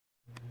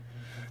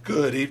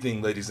Good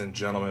evening, ladies and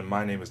gentlemen.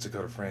 My name is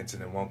Dakota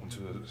Frandsen, and welcome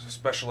to a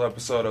special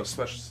episode of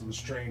Special to the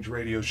Strange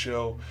radio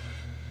show.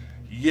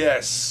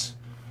 Yes,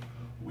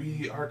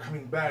 we are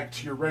coming back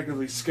to your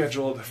regularly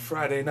scheduled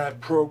Friday night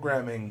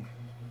programming.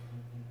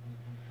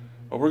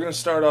 But we're going to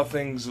start off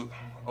things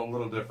a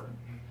little different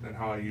than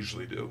how I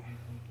usually do.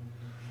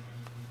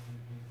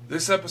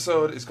 This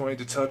episode is going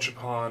to touch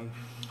upon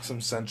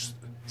some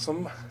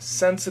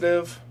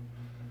sensitive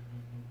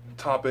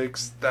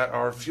topics that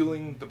are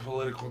fueling the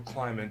political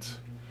climate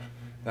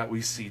that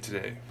we see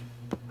today.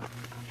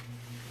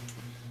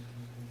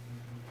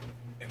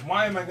 And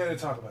why am I going to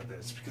talk about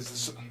this?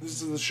 Because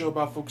this is a show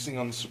about focusing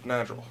on the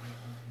supernatural.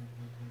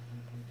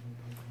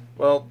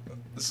 Well,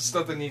 this is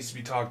stuff that needs to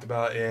be talked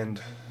about,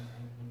 and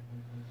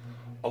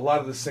a lot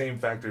of the same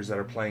factors that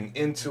are playing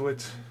into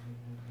it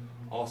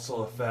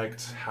also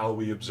affect how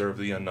we observe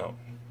the unknown.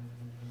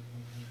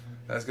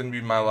 That's going to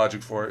be my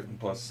logic for it, and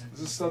plus,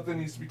 this is stuff that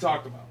needs to be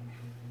talked about.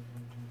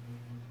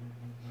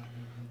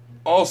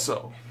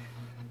 Also,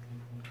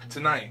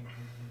 tonight,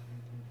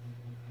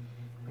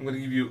 I'm going to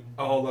give you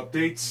all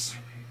updates,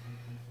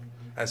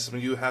 as some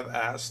of you have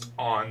asked,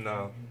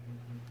 on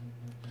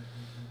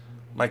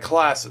my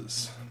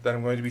classes that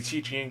I'm going to be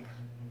teaching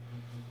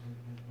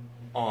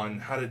on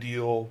how to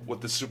deal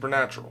with the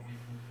supernatural.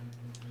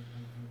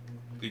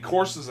 The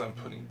courses I'm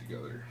putting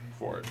together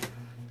for it.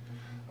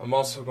 I'm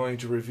also going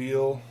to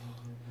reveal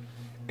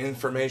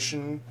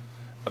information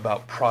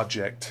about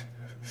Project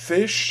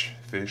F.I.S.H.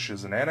 F.I.S.H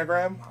is an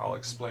anagram. I'll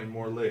explain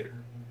more later.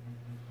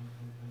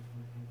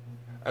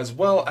 As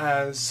well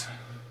as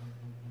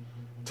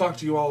talk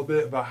to you all a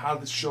bit about how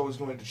this show is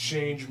going to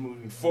change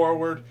moving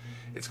forward.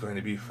 It's going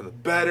to be for the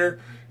better.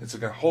 It's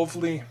going to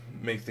hopefully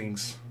make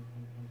things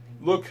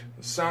look,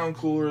 sound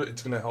cooler.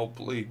 It's going to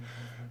hopefully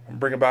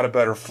bring about a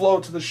better flow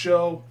to the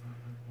show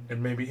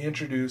and maybe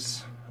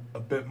introduce a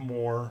bit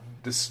more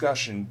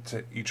discussion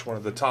to each one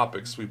of the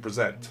topics we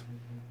present.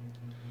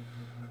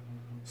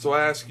 So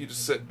I ask you to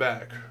sit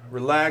back,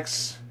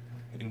 relax,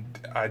 and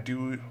I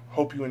do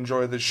hope you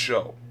enjoy this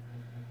show.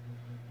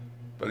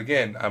 But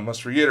again, I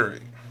must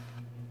reiterate,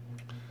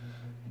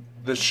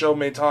 this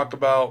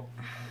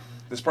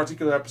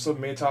particular episode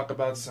may talk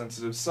about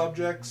sensitive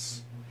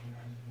subjects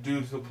due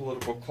to the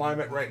political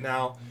climate right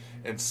now,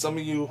 and some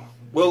of you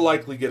will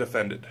likely get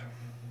offended.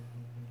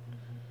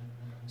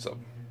 So,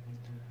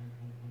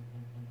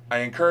 I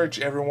encourage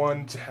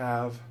everyone to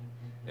have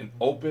an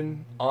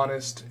open,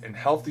 honest, and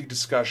healthy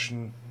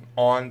discussion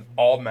on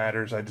all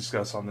matters I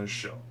discuss on this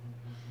show.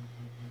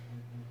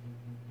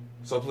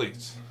 So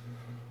please,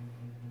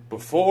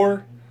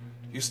 before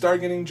you start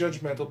getting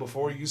judgmental,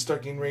 before you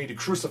start getting ready to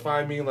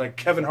crucify me like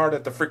Kevin Hart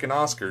at the freaking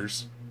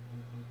Oscars,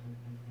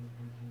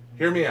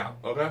 hear me out,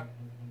 okay?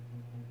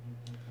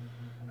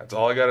 That's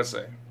all I gotta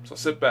say. So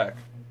sit back.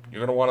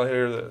 You're gonna want to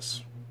hear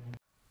this.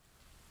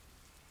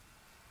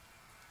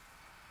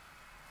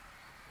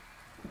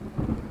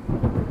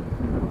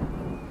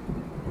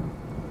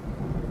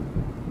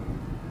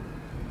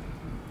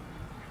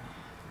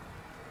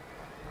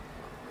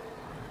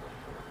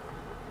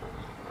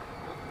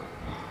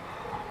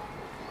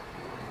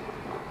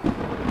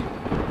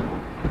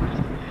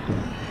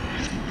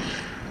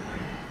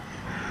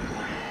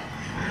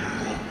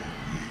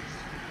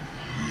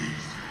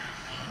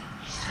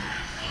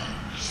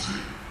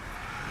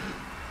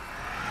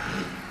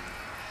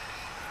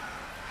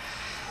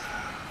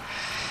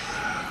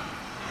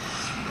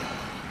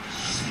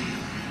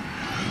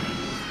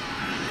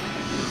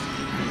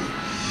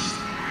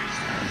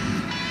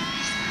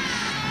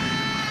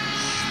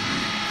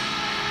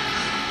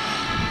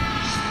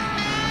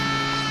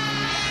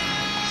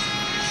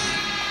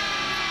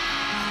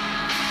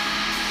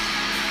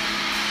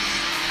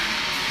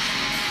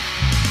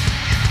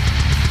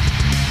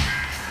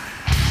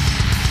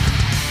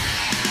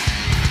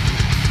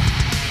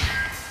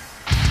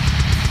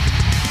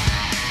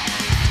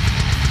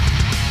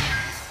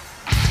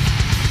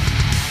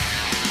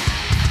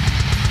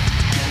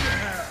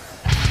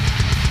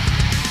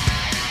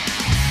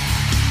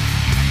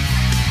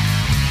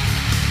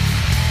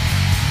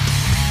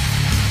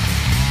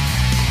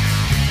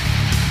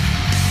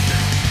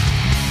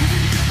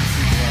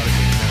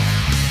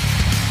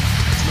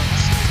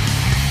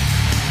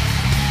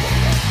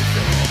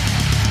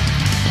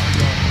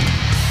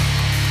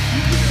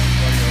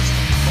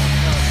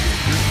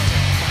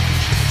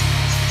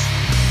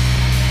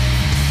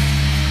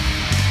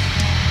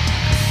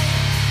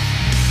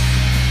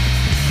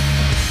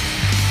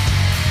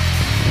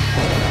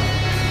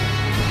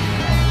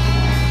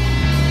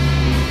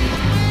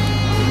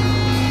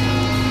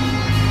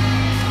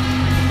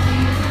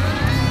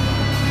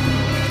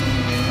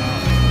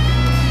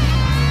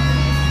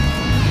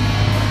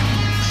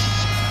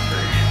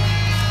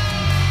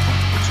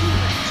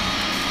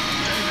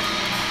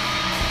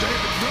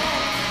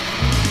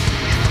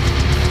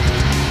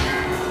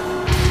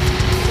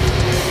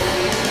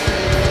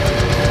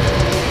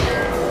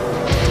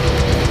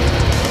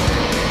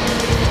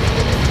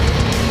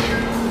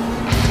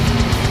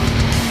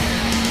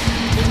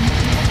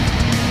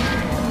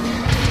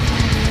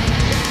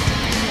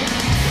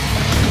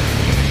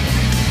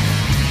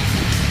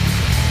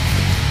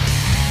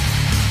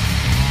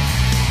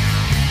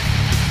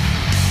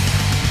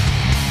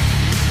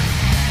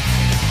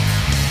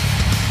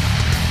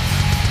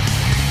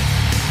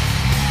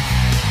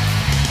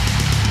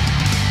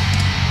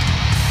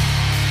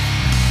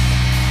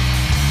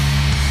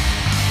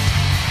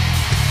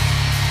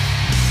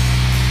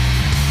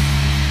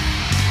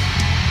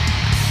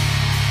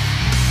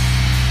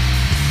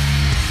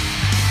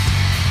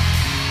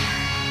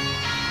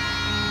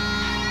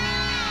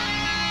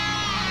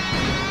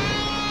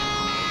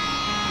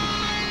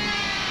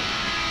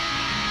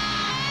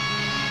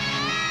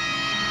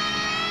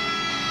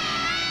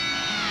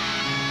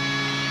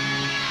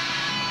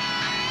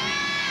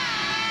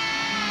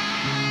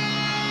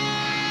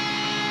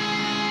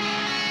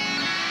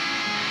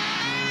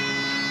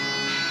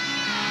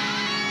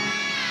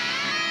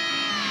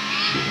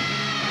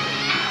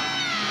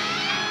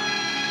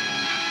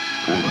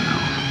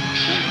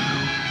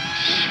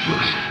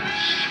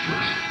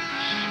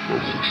 Now,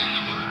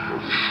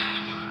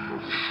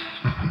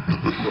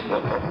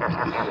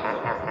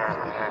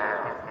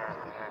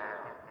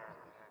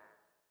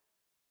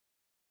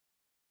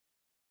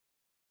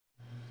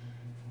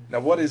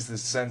 what is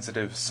this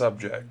sensitive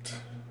subject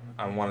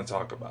I want to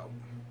talk about?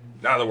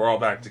 Now that we're all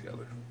back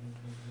together,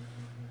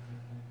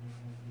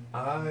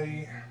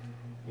 I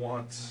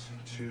want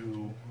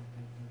to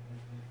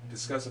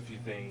discuss a few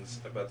things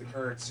about the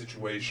current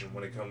situation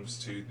when it comes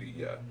to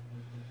the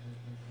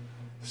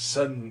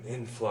sudden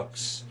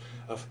influx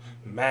of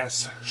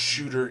mass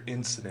shooter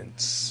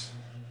incidents.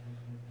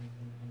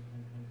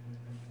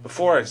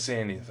 Before I say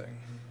anything,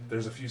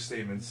 there's a few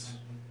statements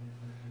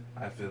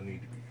I feel need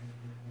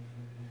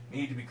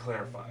to be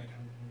clarified.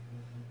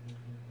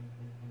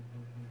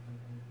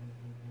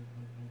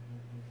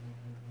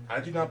 I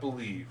do not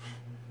believe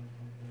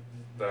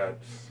that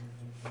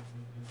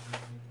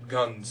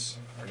guns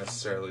are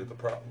necessarily the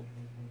problem.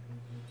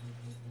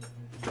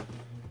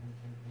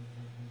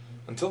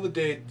 Until the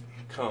day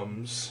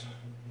comes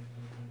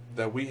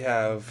that we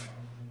have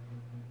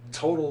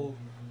total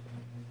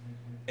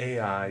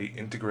AI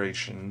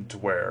integration to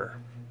where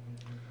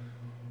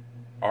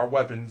our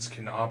weapons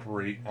can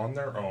operate on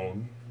their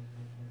own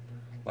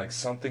like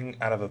something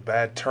out of a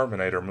bad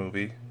Terminator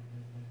movie,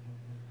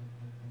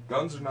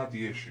 guns are not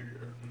the issue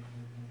here.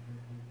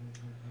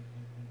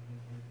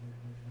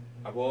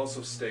 I will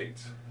also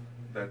state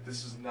that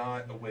this is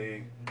not a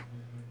way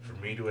for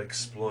me to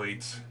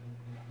exploit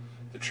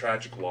the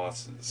tragic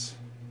losses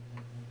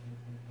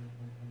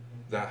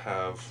that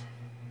have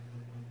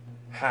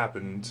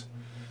happened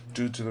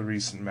due to the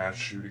recent mass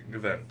shooting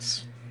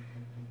events.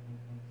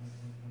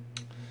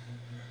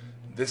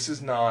 This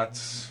is not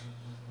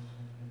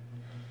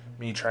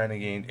me trying to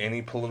gain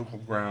any political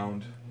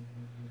ground.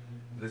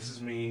 This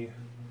is me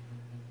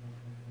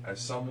as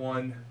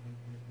someone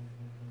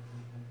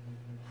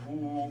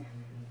who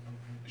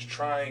is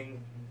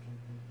trying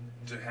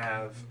to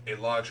have a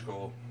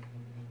logical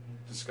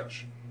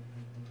discussion.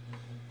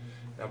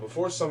 Now,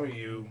 before some of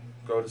you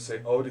go to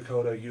say, "Oh,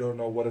 Dakota, you don't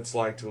know what it's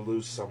like to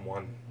lose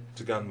someone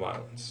to gun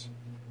violence,"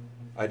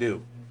 I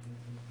do.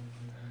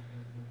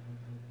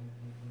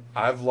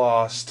 I've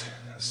lost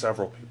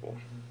several people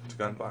to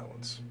gun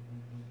violence.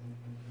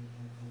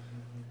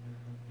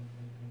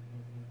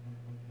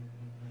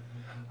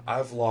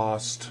 I've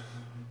lost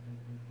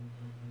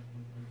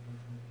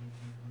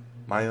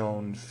my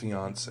own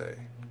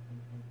fiance.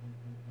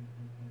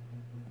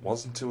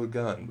 Wasn't to a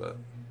gun, but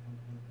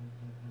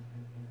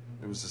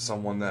it was to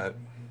someone that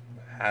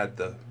had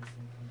the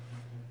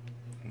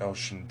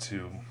notion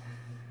to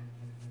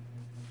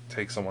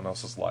take someone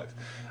else's life.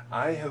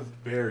 I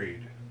have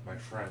buried my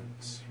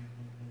friends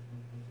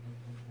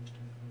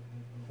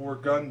who were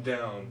gunned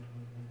down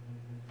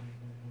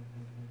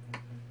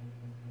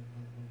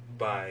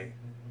by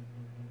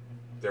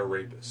their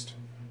rapist.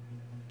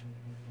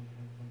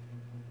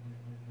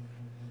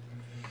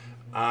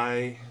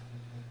 My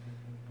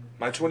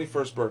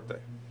 21st birthday,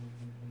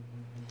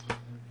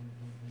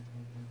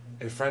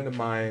 a friend of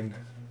mine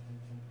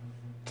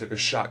took a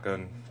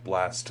shotgun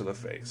blast to the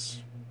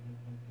face.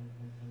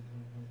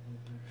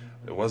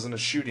 It wasn't a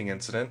shooting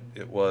incident,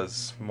 it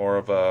was more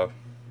of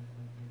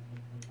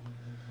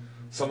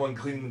someone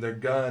cleaning their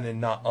gun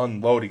and not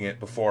unloading it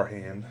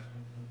beforehand.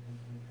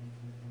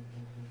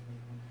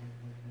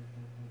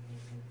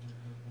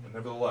 But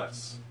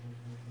nevertheless,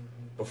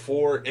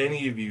 before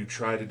any of you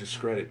try to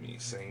discredit me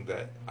saying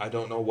that I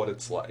don't know what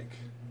it's like,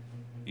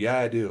 yeah,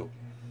 I do.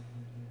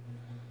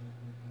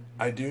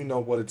 I do know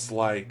what it's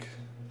like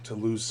to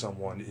lose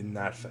someone in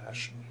that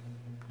fashion.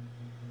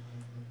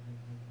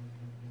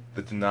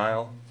 The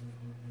denial,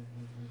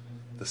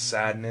 the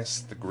sadness,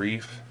 the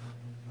grief,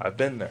 I've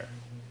been there.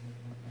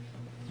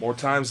 More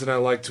times than I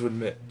like to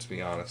admit, to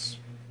be honest.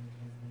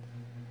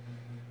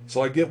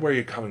 So I get where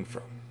you're coming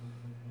from.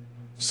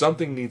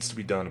 Something needs to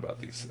be done about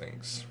these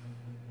things.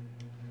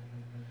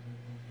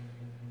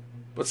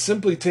 But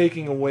simply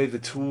taking away the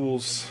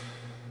tools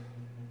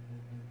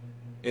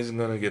isn't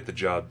going to get the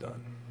job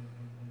done.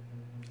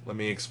 Let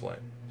me explain.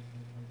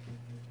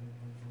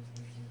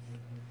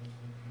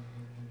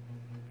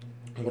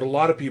 What a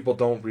lot of people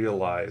don't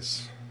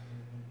realize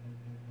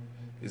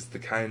is the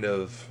kind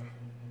of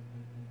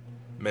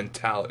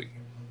mentality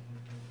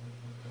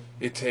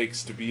it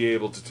takes to be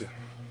able to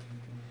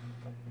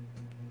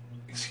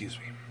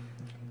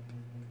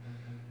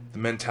the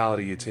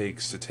mentality it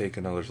takes to take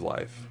another's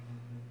life.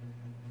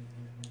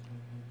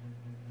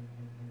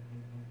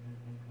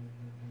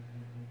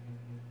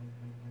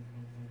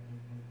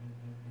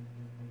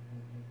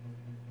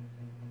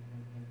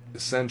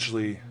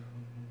 Essentially,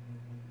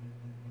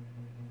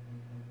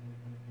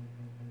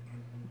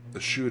 the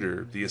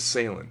shooter, the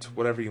assailant,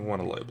 whatever you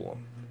want to label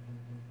him,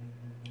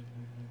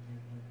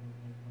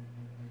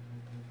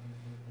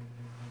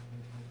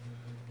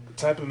 the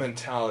type of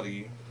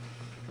mentality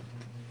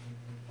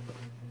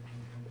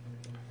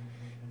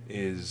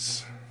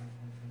is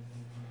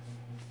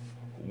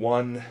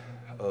one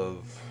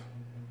of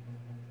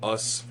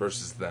us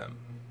versus them.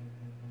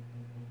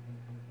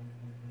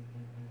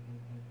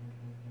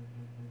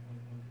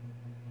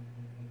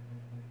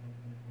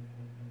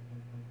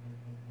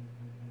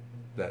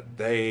 that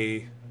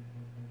they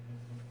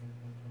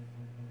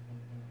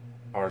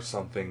are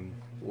something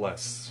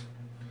less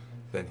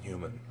than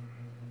human.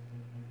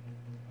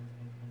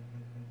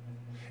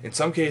 In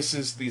some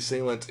cases, the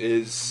assailant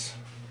is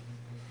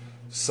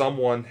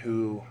someone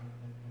who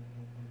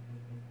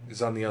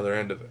is on the other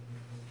end of it.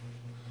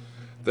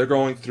 They're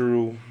going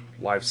through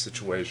life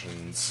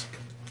situations.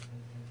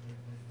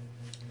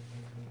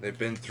 They've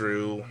been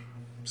through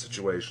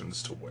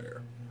situations to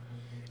where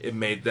it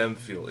made them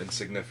feel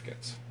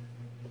insignificant.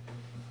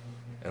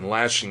 And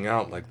lashing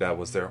out like that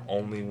was their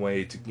only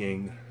way to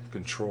gain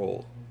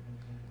control.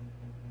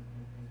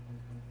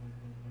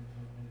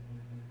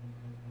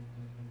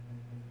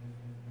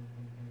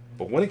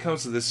 But when it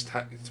comes to this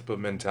type of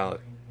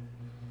mentality,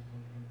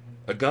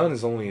 a gun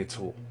is only a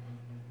tool.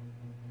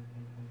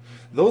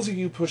 Those of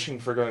you pushing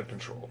for gun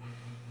control,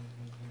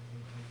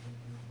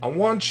 I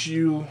want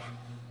you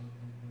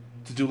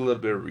to do a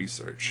little bit of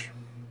research.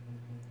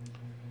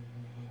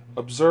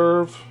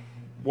 Observe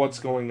what's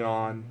going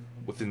on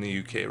within the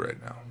UK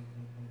right now.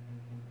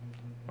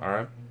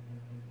 Alright?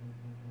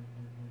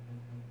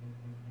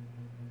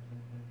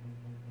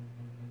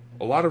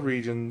 A lot of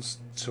regions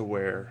to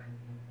where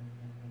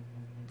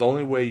the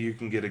only way you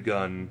can get a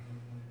gun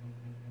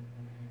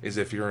is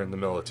if you're in the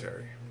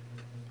military.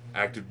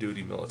 Active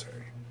duty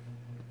military.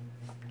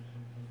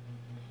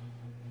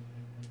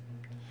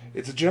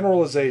 It's a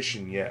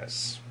generalization,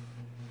 yes,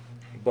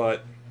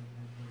 but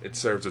it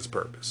serves its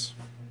purpose.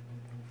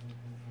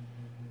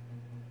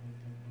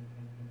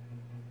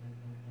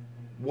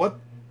 What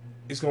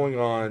is going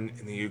on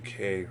in the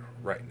UK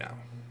right now?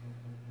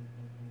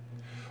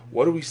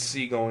 What do we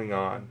see going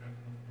on?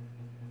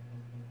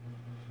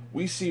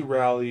 We see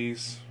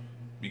rallies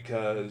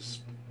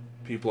because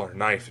people are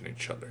knifing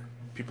each other.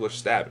 People are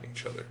stabbing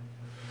each other.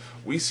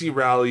 We see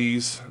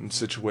rallies and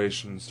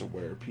situations to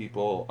where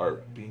people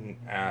are being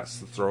asked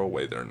to throw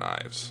away their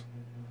knives.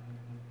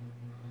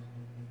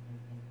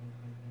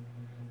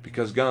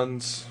 Because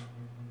guns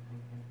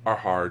are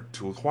hard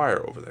to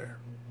acquire over there.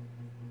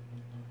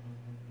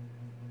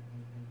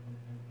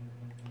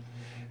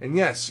 And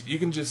yes, you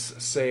can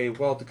just say,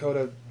 well,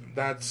 Dakota,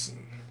 that's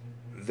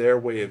their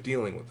way of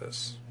dealing with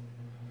this.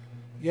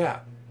 Yeah,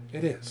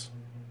 it is.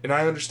 And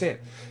I understand.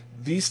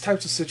 These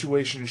types of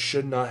situations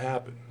should not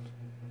happen.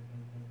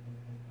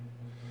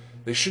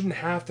 They shouldn't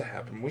have to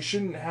happen. We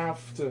shouldn't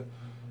have to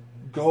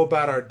go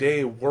about our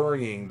day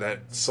worrying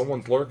that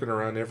someone's lurking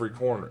around every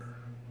corner.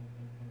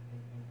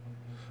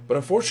 But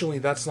unfortunately,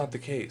 that's not the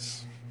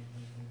case.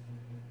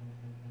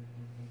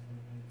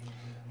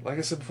 Like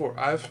I said before,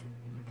 I've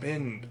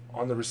been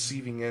on the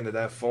receiving end of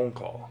that phone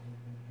call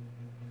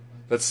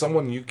that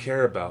someone you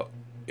care about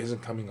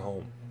isn't coming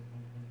home.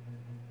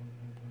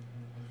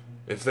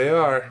 If they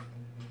are,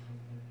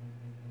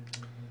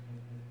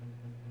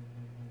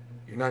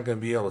 you're not going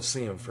to be able to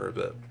see them for a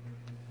bit.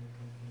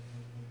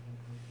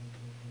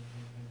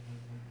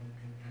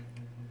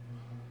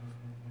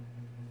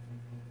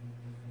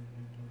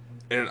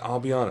 And I'll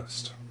be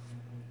honest,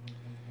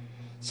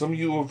 some of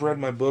you who have read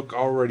my book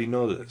already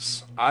know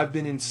this. I've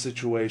been in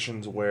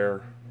situations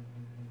where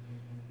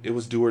it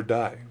was do or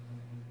die.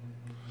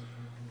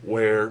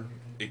 Where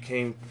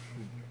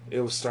it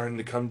was starting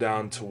to come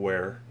down to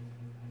where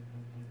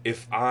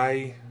if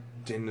I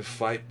didn't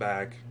fight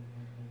back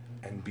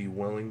and be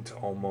willing to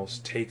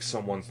almost take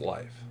someone's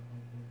life,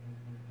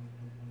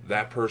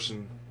 that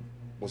person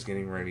was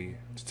getting ready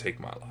to take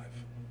my life.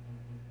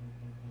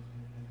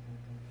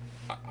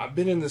 I've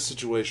been in this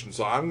situation,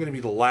 so I'm going to be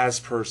the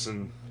last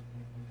person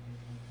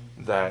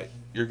that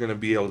you're going to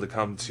be able to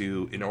come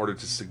to in order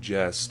to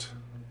suggest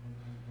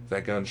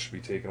that guns should be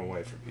taken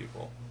away from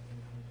people.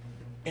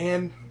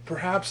 And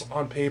perhaps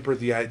on paper,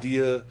 the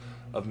idea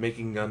of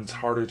making guns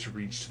harder to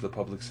reach to the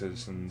public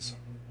citizens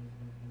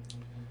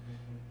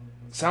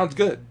sounds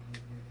good.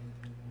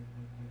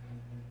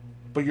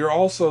 But you're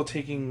also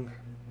taking...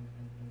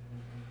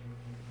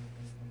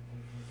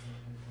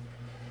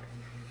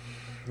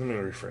 Let me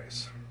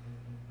rephrase.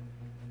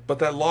 But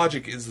that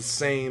logic is the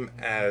same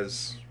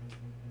as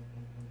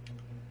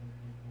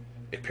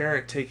a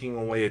parent taking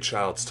away a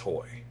child's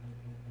toy.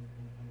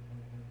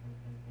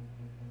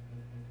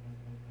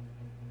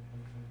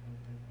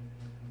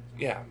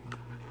 Yeah,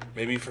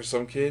 maybe for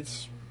some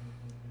kids,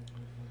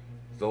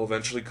 they'll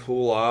eventually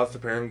cool off, the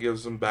parent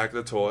gives them back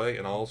the toy,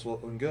 and all's well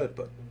and good.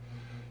 But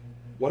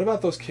what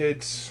about those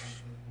kids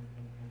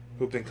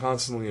who've been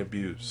constantly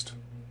abused?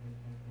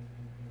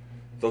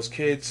 Those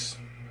kids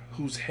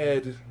whose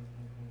head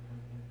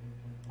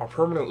are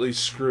permanently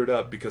screwed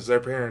up because their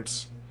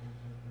parents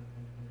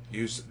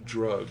used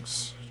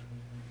drugs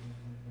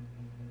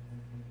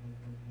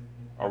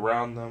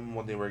around them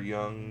when they were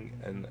young,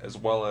 and as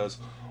well as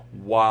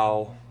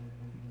while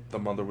the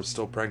mother was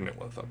still pregnant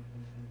with them.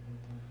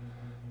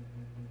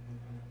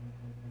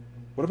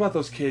 What about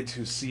those kids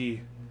who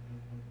see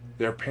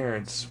their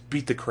parents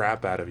beat the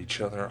crap out of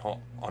each other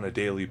on a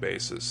daily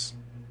basis?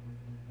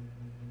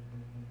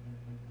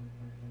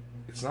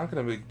 It's not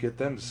going to get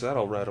them to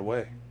settle right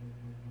away.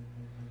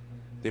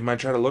 They might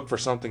try to look for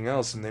something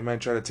else, and they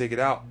might try to take it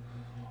out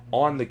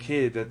on the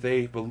kid that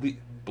they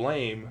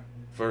blame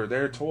for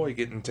their toy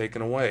getting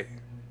taken away.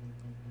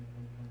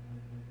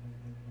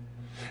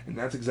 And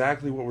that's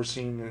exactly what we're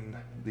seeing in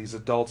these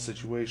adult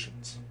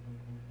situations.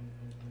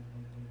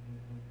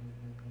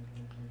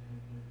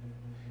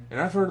 And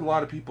I've heard a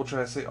lot of people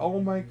try to say,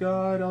 oh my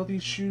god, all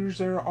these shooters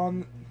that are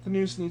on the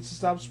news needs to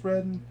stop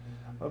spreading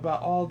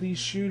about all these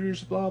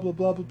shooters, blah, blah,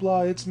 blah, blah,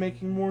 blah. It's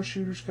making more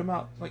shooters come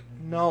out. Like,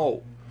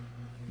 no.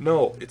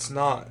 No, it's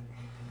not.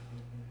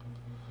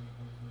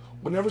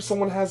 Whenever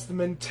someone has the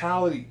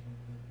mentality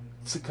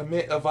to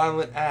commit a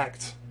violent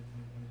act,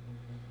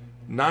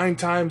 9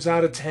 times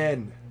out of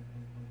 10,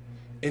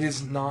 it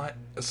is not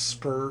a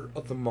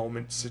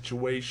spur-of-the-moment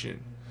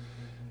situation.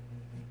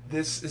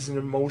 This is an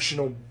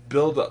emotional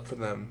build-up for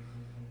them.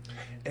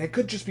 And it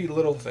could just be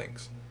little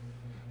things.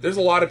 There's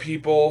a lot of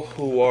people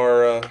who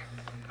are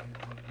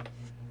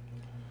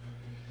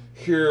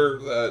hear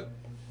that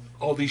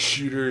all these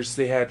shooters,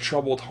 they had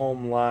troubled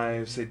home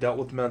lives, they dealt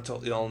with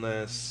mental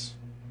illness,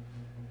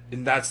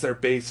 and that's their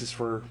basis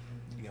for,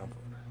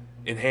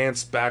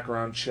 enhanced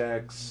background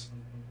checks.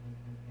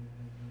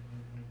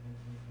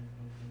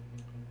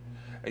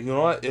 And you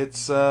know what?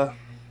 It's and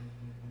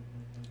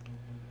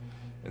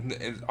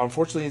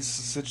unfortunately,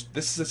 this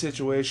is a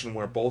situation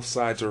where both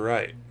sides are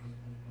right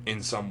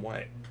in some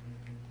way,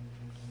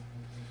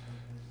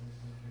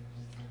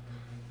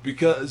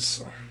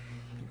 because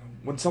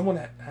when someone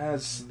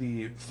has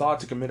the thought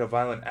to commit a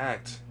violent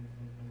act,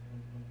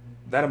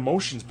 that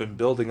emotion's been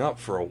building up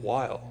for a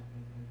while.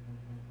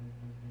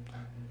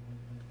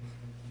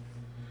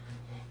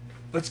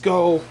 Let's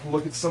go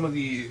look at some of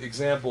the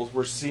examples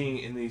we're seeing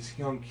in these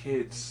young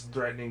kids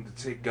threatening to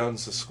take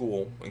guns to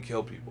school and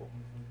kill people.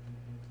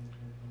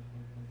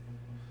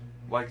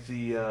 Like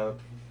the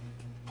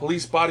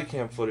police body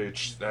cam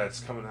footage that's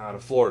coming out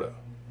of Florida,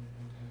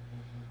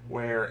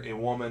 where a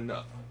woman,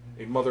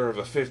 a mother of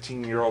a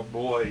 15-year-old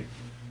boy,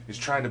 is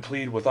trying to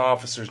plead with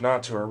officers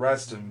not to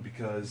arrest him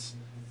because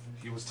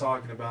he was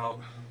talking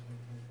about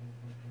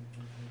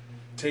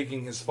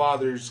taking his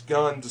father's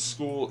gun to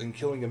school and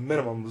killing a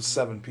minimum of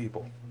 7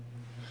 people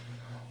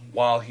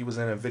while he was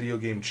in a video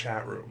game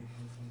chat room.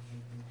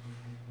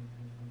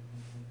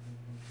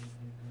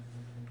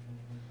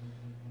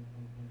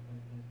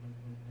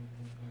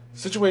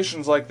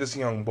 Situations like this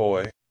young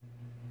boy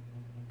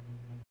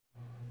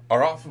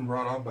are often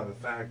brought on by the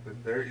fact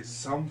that there is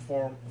some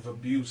form of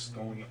abuse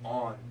going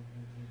on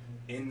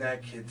in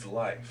that kid's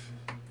life.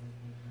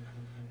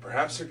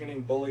 Perhaps they're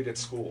getting bullied at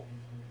school.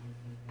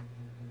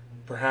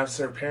 Perhaps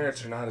their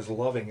parents are not as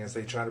loving as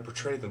they try to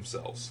portray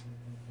themselves.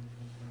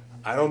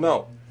 I don't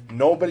know.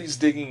 Nobody's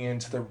digging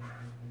into the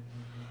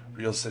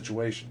real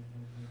situation.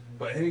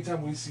 But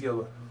anytime we see a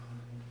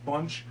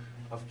bunch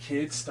of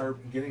kids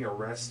start getting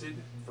arrested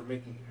for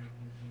making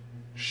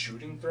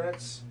shooting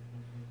threats,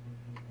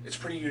 it's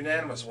pretty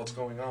unanimous what's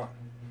going on.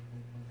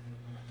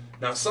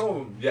 Now, some of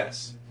them,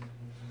 yes.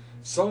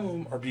 Some of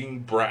them are being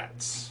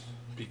brats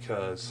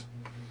because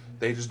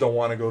they just don't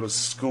want to go to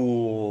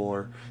school,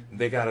 or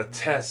they got a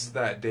test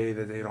that day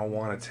that they don't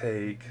want to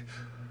take.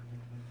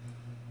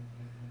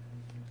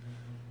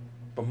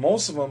 But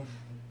most of them,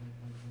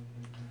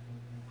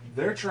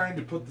 they're trying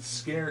to put the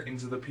scare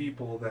into the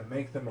people that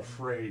make them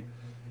afraid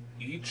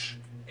each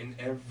and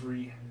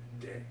every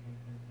day.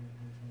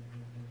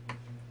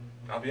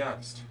 I'll be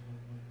honest.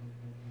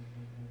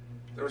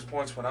 There was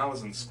points when I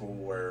was in school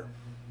where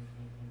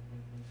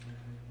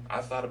I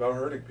thought about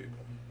hurting people.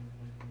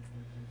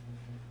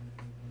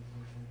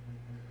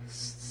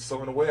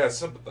 So in a way, I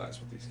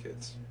sympathize with these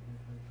kids.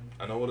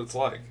 I know what it's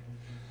like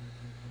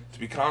to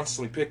be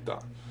constantly picked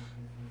on.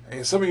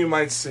 And some of you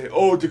might say,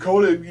 oh,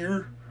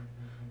 Dakota,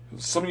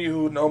 some of you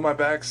who know my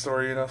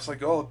backstory, and I was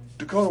like, oh,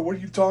 Dakota, what are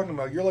you talking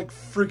about? You're like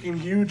freaking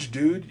huge,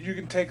 dude. You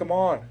can take them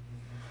on.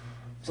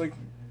 It's like,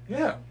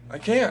 yeah, I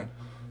can.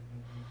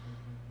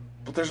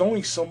 But there's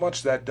only so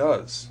much that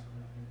does.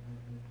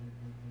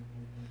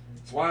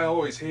 That's why I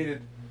always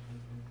hated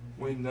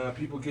when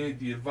people gave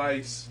the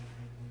advice,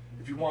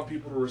 if you want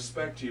people to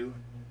respect you,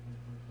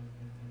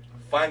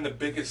 find the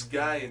biggest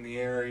guy in the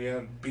area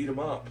and beat him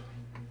up.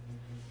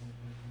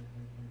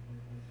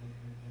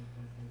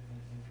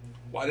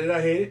 Why did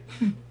I hate it?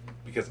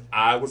 Because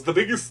I was the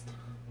biggest.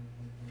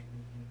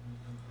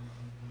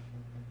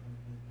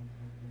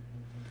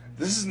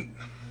 This isn't...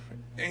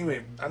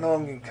 Anyway, I know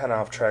I'm getting kind of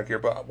off track here,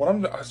 but what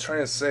I was trying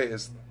to say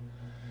is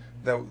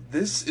that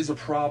this is a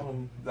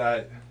problem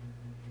that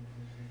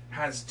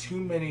has too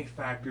many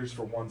factors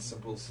for one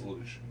simple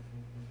solution.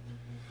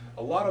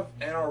 A lot of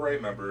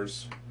NRA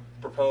members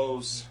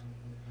propose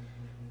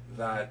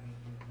that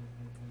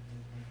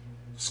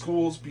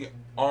schools be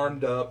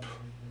armed up.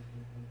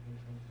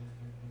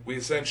 We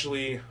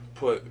essentially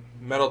put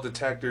metal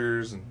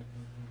detectors and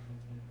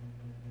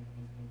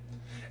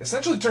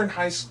essentially turn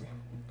high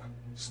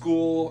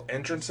school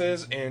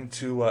entrances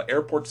into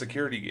airport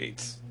security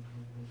gates.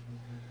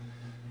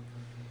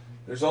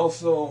 They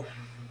also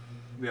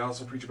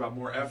preach about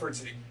more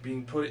efforts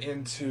being put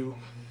into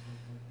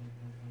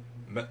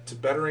to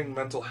bettering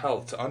mental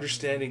health, to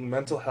understanding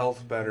mental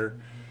health better,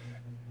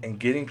 and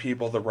getting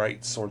people the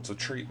right sorts of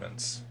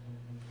treatments.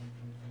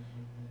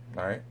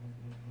 Alright?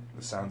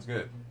 This sounds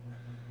good.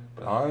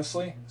 But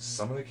honestly,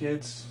 some of the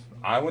kids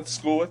I went to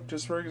school with,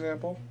 just for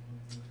example,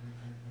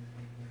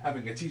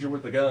 having a teacher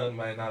with a gun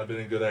might not have been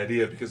a good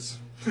idea because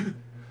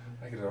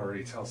I could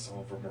already tell some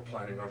of them were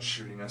planning on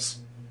shooting us.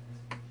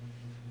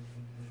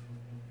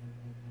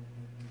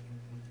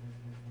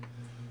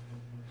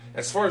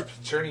 As far as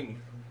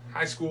turning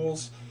high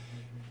schools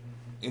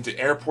into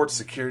airport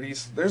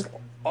securities, there's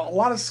a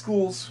lot of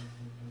schools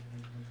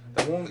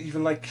that won't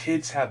even let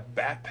kids have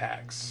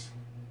backpacks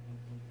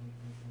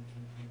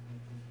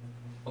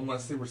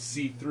unless they were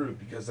see-through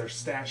because they're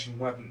stashing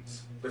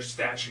weapons. They're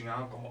stashing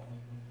alcohol.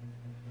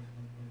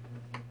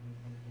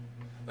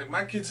 Like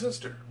my kid's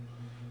sister.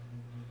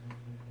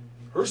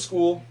 Her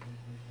school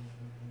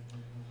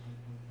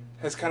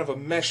has kind of a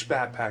mesh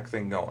backpack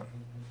thing going.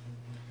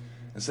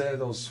 Instead of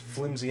those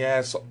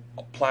flimsy-ass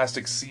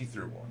plastic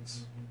see-through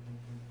ones.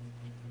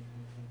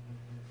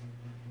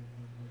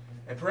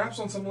 And perhaps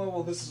on some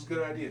level this is a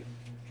good idea.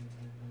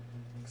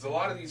 Because a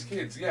lot of these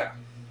kids, yeah,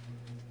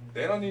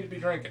 they don't need to be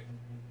drinking.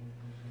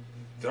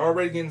 They're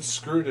already getting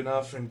screwed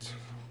enough and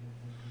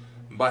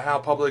by how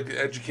public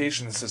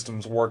education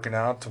system's working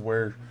out to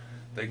where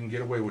they can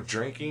get away with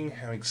drinking,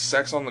 having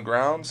sex on the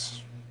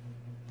grounds.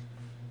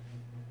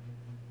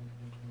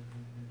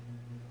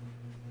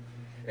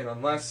 And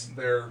unless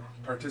they're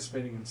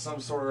participating in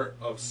some sort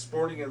of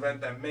sporting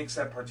event that makes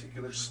that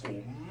particular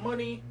school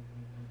money,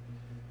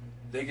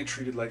 they get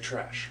treated like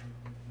trash.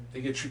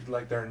 They get treated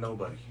like they're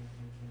nobody.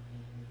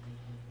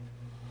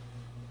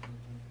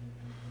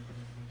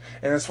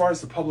 And as far as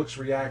the public's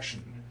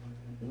reaction,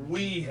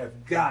 we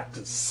have got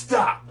to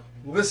stop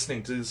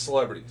listening to these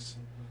celebrities.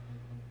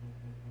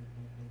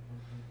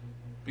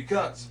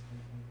 Because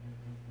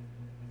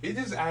it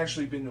has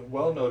actually been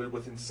well noted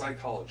within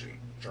psychology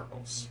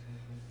journals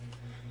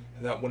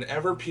that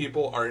whenever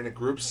people are in a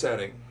group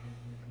setting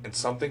and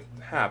something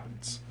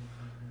happens,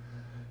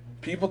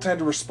 people tend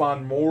to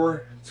respond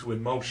more to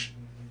emotion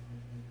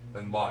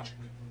than logic.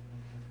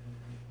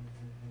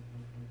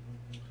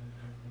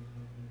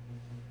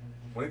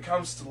 When it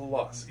comes to the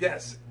loss,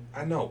 yes,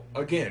 I know,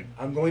 again,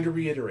 I'm going to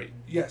reiterate,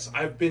 yes,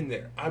 I've been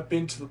there. I've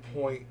been to the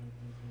point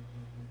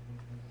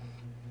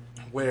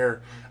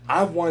where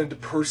I've wanted to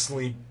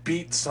personally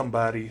beat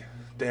somebody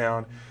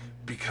down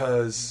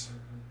because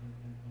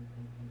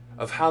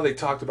of how they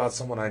talked about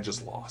someone I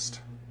just lost.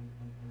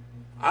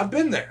 I've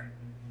been there.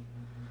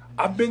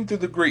 I've been through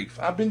the grief.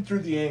 I've been through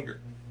the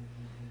anger.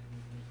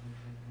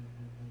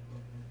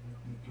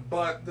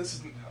 But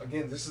this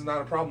is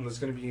not a problem that's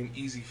going to be an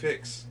easy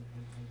fix.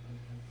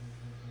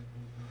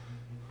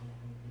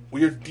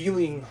 We are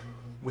dealing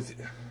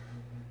with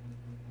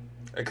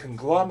a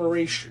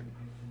conglomeration.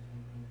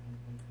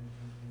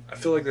 I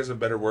feel like there's a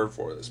better word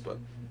for this, but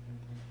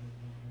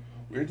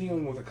we're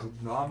dealing with a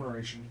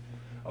conglomeration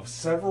of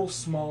several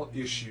small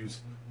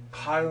issues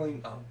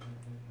piling up.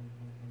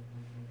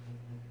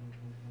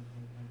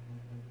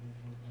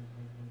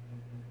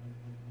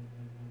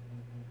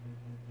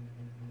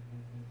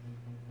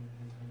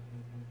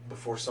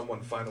 Before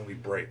someone finally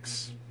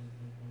breaks.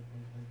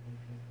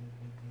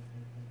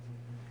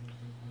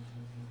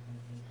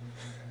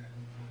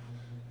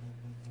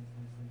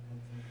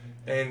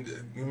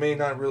 And you may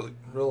not really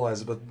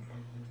realize it, but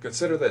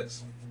consider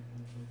this.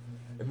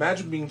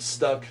 Imagine being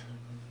stuck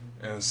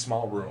in a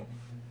small room.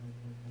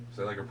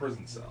 Say like a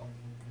prison cell.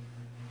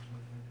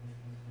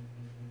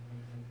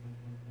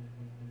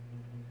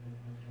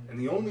 And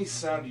the only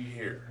sound you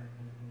hear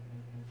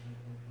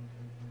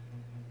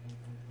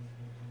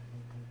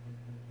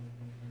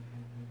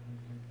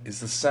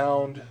is the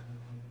sound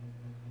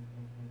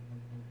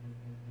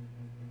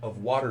of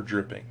water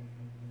dripping.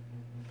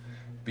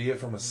 Be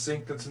it from a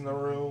sink that's in the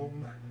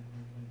room,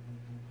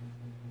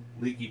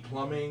 leaky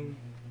plumbing,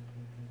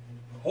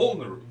 a hole in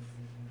the roof,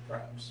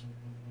 perhaps.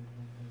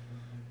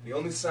 The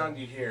only sound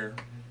you hear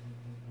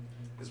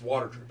is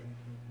water dripping.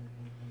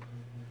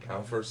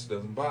 Now, at first, it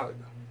doesn't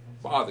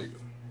bother you.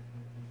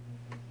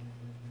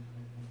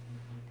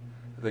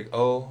 I think,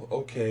 oh,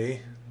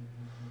 okay,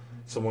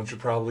 someone should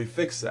probably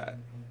fix that.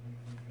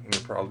 And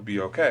it'll probably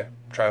be okay.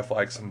 Try to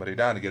flag somebody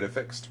down to get it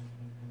fixed.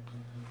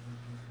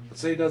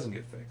 Let's say it doesn't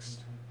get fixed.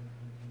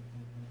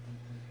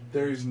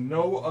 There is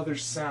no other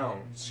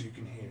sounds you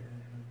can hear.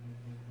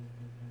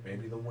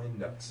 Maybe the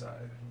wind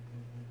outside.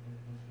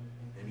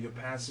 Maybe a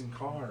passing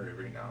car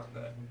every now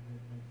and then.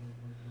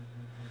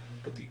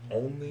 But the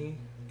only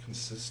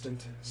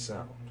consistent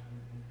sound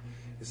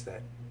is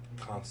that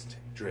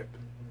constant drip,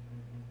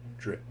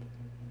 drip,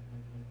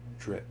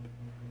 drip,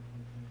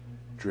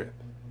 drip,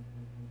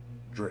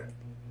 drip,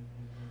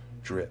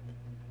 drip.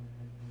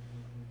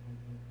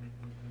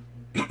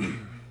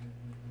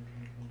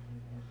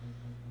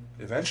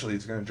 Eventually,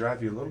 it's going to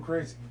drive you a little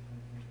crazy.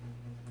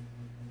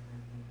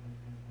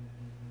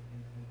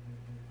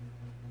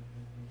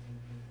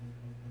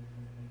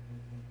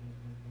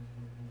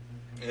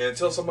 And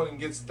until someone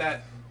gets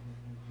that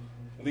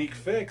leak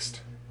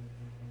fixed,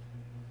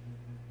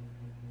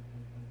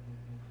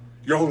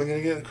 you're only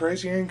going to get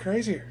crazier and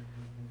crazier.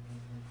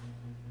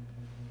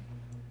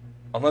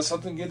 unless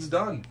something gets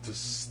done to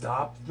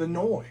stop the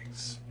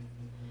noise.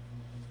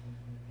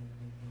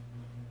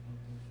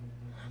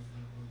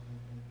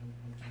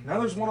 Now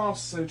there's one-off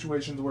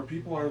situations where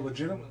people are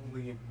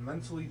legitimately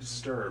mentally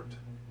disturbed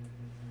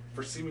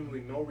for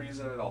seemingly no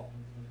reason at all.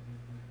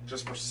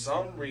 Just for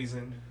some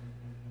reason,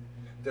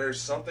 there's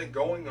something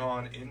going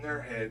on in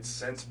their heads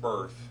since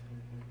birth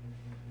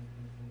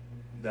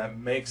that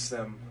makes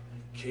them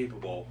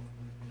capable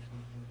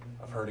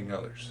of hurting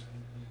others.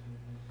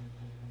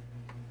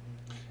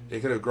 They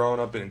could have grown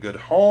up in a good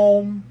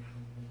home,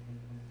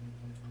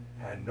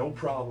 had no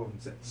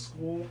problems at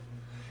school.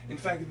 In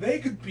fact, they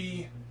could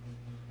be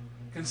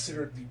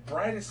considered the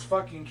brightest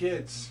fucking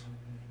kids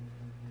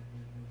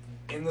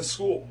in the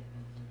school.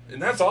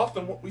 And that's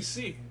often what we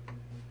see.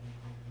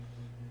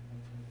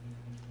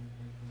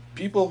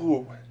 People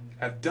who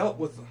have dealt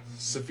with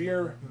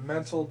severe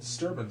mental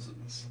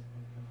disturbances,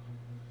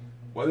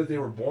 whether they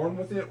were born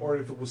with it or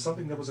if it was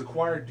something that was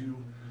acquired due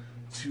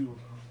to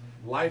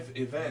life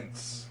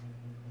events.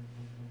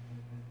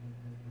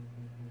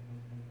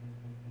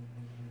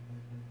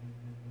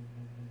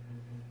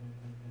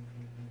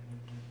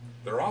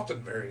 They're often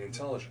very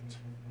intelligent.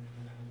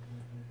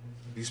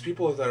 These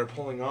people that are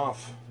pulling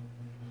off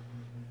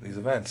these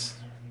events,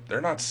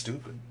 they're not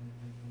stupid.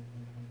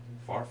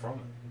 Far from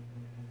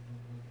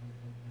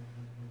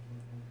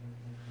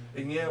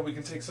it. And yeah, we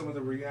can take some of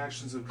the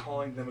reactions of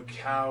calling them a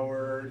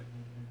coward,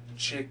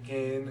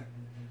 chicken,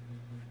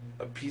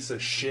 a piece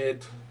of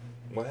shit,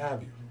 what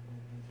have you.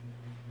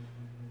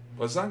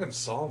 But it's not going to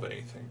solve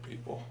anything,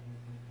 people.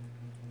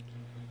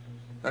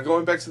 Now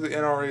going back to the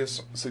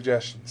NRA's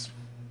suggestions.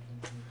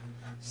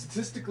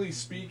 Statistically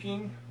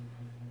speaking,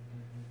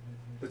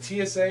 the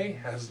TSA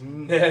has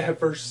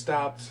never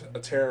stopped a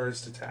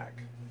terrorist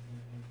attack.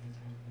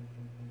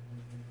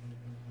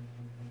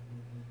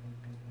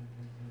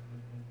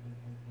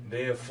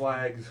 They have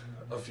flagged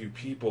a few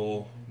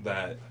people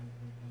that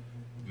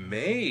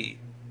may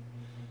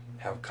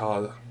have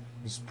caused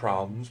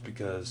problems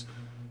because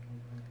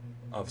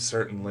of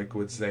certain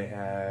liquids they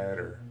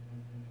had,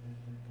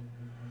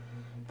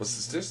 but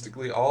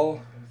statistically,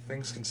 all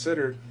things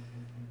considered,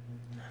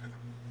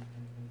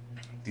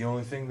 the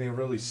only thing they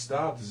really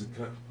stopped is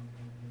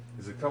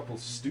a couple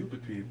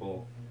stupid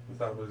people who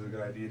thought it was a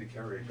good idea to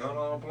carry a gun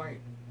on a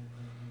plane.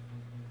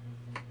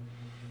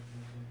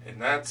 And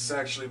that's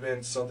actually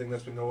been something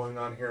that's been going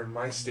on here in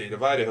my state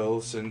of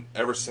Idaho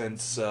ever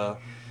since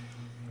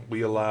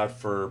we allowed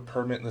for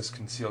permitless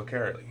concealed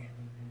carry.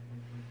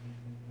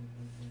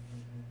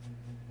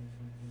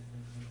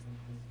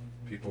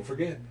 People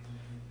forget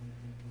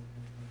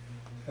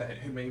that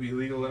it may be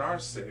legal in our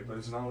state, but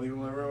it's not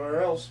legal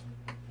everywhere else.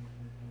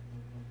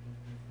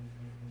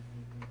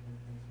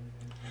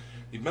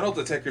 The metal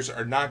detectors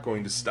are not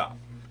going to stop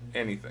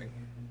anything.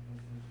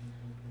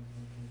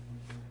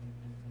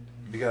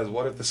 Because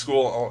what if the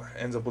school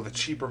ends up with a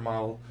cheaper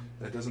model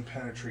that doesn't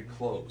penetrate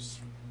clothes?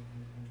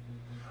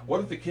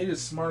 What if the kid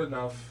is smart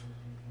enough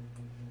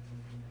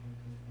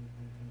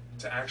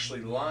to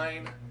actually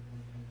line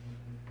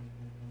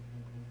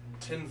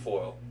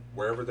tinfoil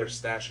wherever they're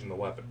stashing the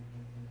weapon?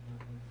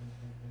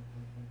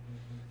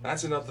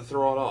 That's enough to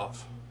throw it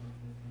off.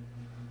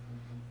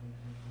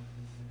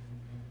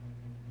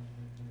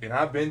 And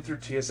I've been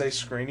through TSA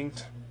screening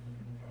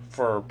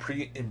for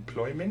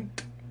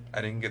pre-employment.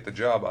 I didn't get the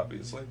job,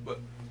 obviously, but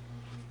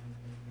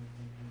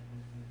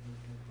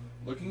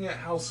looking at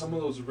how some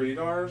of those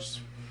radars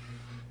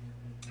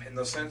and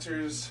the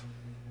sensors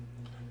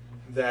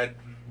that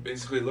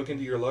basically look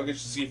into your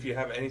luggage to see if you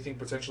have anything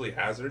potentially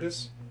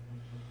hazardous.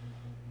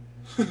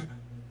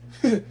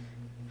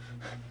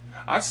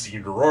 I've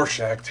seen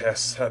Rorschach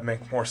tests that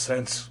make more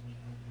sense.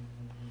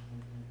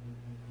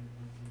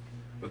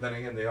 But then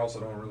again, they also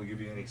don't really give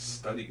you any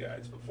study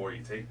guides before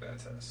you take that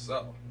test.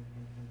 So,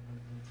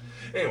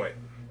 anyway,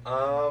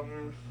 so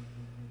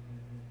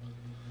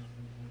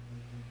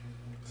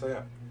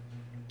yeah.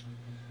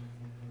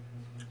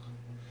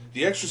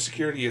 The extra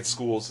security at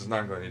schools is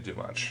not going to do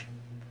much.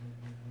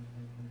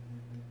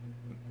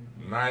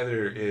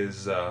 Neither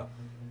is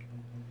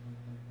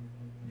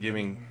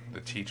giving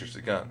the teachers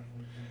a gun.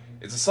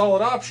 It's a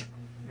solid option.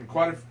 And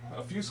quite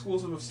a few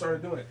schools have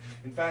started doing it.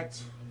 In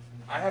fact,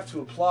 I have to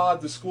applaud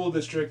the school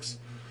districts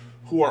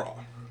who are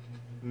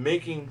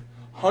making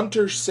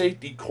hunter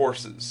safety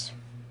courses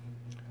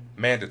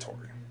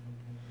mandatory.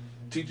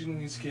 Teaching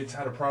these kids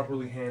how to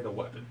properly handle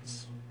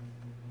weapons.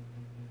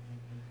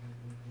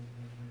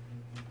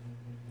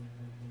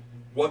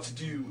 What to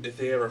do if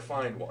they ever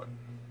find one.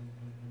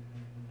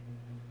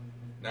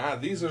 Now,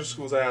 these are the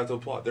schools I have to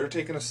applaud. They're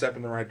taking a step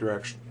in the right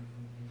direction.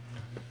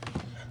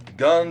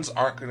 Guns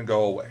aren't going to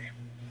go away.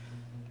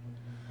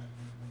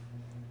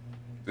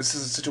 This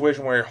is a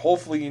situation where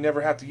hopefully you never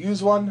have to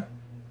use one,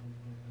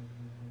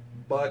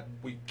 but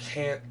we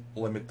can't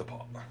limit the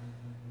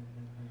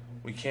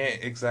we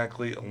can't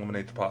exactly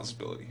eliminate the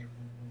possibility.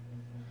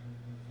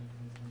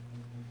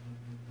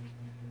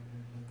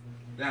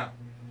 Now,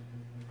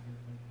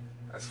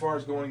 as far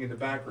as going into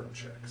background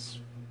checks,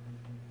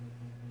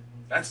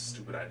 that's a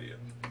stupid idea.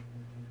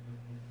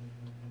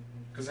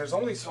 Because there's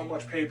only so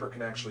much paper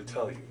can actually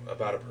tell you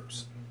about a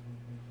person.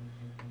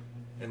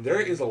 And there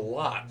is a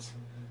lot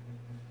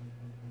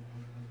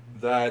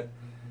that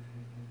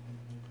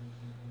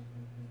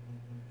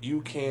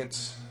you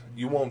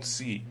won't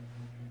see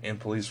in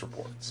police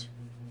reports.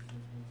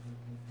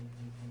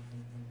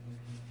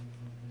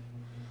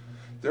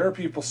 There are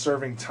people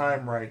serving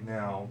time right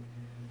now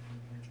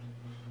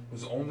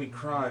whose only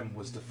crime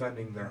was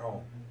defending their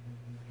home,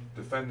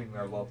 defending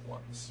their loved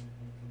ones.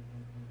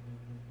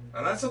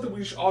 And that's something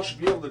we all should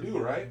be able to do,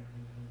 right?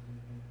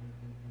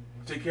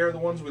 Take care of the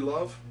ones we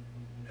love,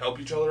 help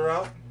each other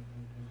out.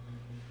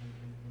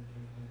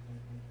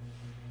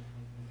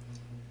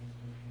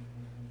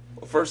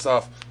 Well, first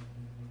off,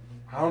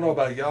 I don't know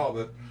about y'all,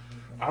 but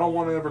I don't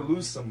want to ever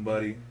lose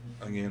somebody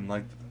again,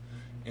 like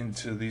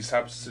into these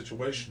types of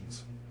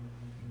situations.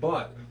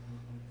 But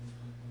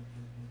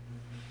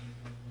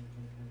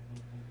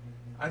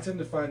I tend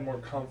to find more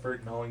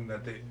comfort knowing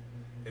that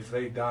if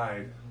they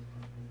died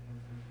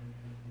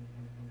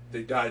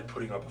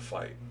putting up a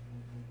fight.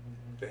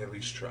 They at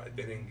least tried.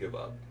 They didn't give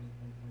up.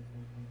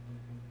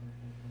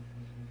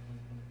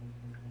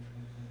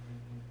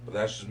 But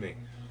that's just me.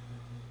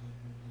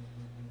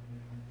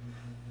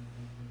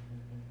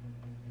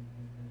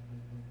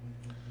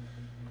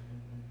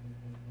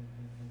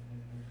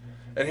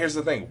 And here's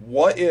the thing.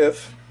 What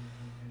if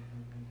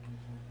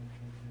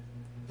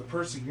the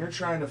person you're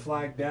trying to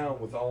flag down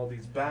with all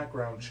these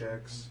background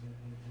checks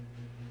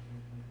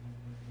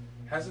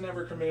hasn't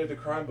ever committed a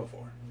crime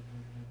before?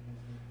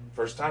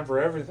 First time for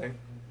everything.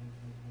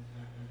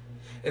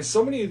 And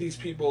so many of these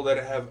people that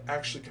have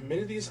actually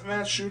committed these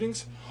mass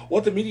shootings,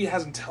 what the media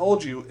hasn't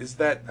told you is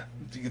that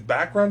the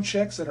background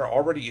checks that are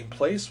already in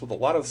place with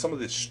some of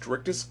the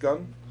strictest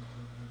gun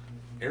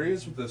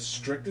areas with the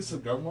strictest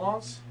of gun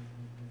laws,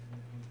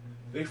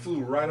 they flew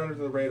right under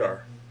the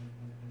radar.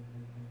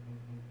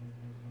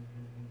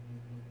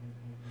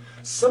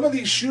 Some of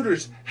these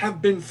shooters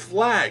have been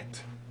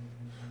flagged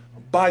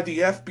by the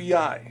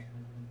FBI.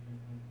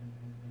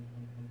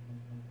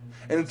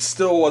 And it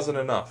still wasn't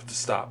enough to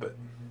stop it.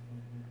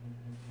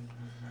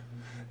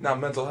 Now,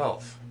 mental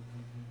health.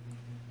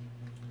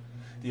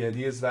 The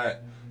idea is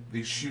that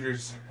these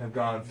shooters have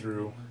gone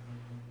through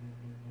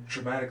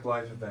traumatic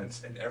life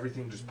events and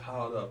everything just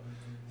piled up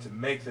to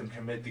make them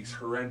commit these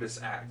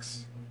horrendous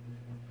acts.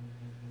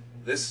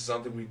 This is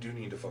something we do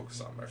need to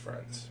focus on, my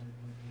friends.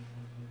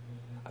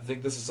 I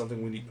think this is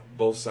something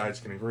both sides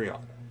can agree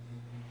on.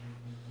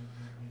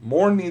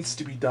 More needs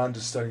to be done to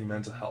study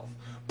mental health.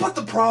 But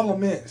the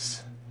problem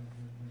is,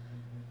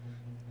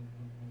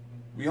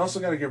 we also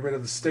got to get rid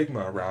of the stigma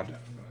around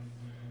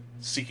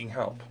seeking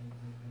help.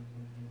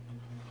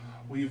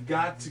 We've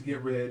got to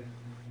get rid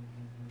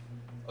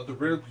of the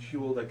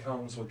ridicule that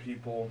comes with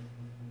people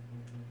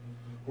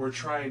who are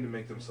trying to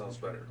make themselves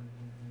better.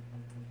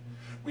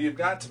 We have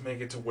got to make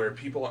it to where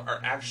people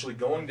are actually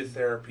going to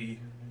therapy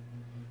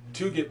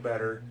to get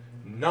better,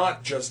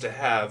 not just to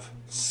have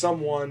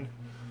someone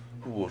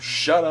who will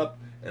shut up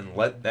and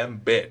let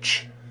them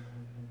bitch.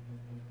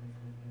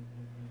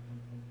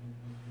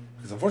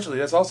 Because unfortunately,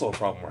 that's also a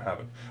problem we're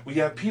having. We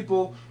have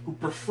people who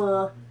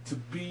prefer to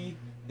be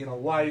in a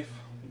life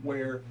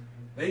where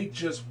they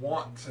just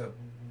want to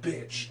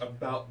bitch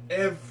about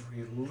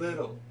every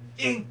little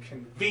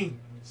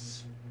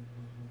inconvenience.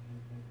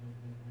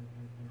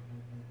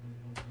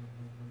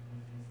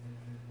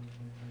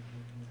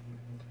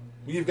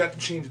 We've got to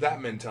change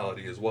that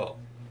mentality as well.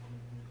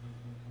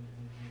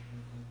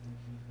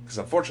 Because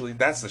unfortunately,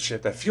 that's the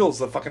shit that fuels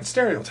the fucking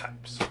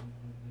stereotypes.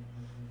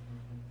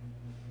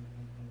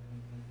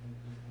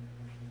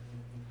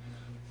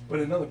 But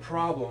another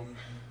problem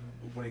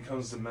when it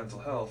comes to mental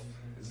health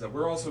is that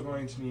we're also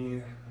going to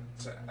need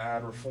to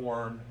add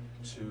reform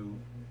to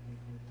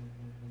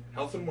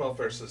health and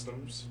welfare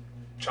systems,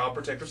 child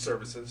protective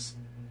services,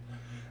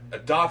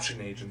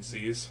 adoption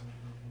agencies,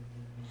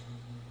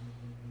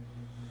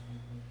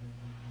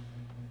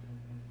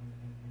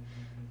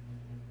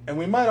 and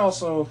we might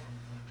also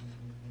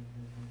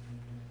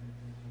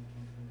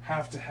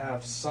have to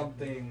have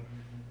something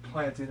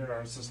planted in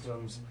our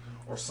systems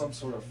or some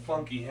sort of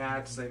funky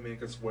hats they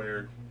make us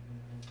wear.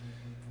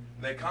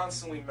 They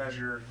constantly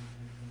measure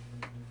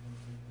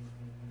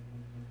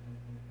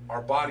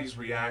our body's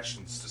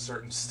reactions to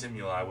certain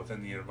stimuli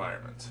within the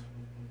environment.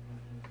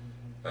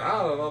 And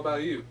I don't know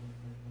about you,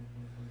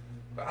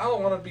 but I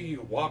don't want to be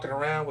walking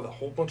around with a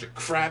whole bunch of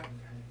crap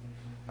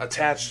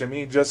attached to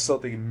me just so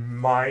they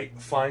might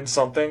find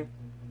something.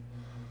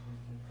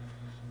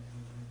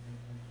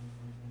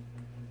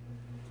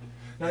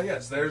 Now,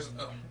 yes, there's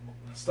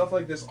stuff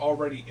like this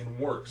already in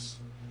works.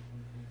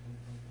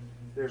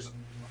 There's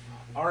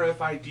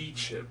RFID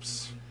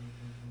chips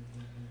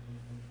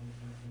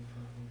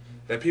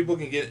that people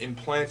can get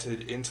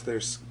implanted into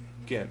their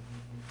skin,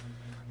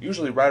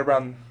 usually right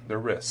around their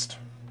wrist,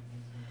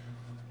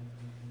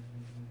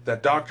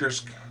 that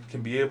doctors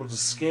can be able to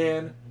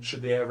scan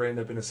should they ever end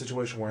up in a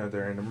situation where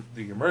they're in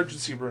the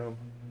emergency room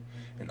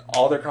and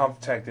all their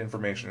contact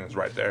information is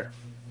right there.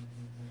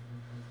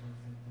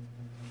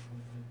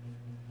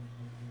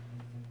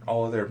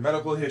 all of their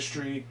medical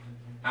history,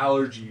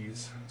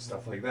 allergies,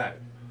 stuff like that.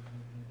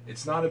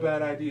 It's not a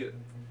bad idea.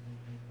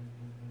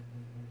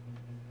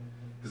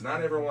 Because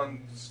not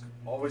everyone's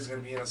always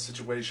going to be in a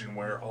situation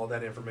where all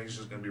that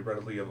information is going to be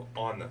readily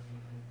on them.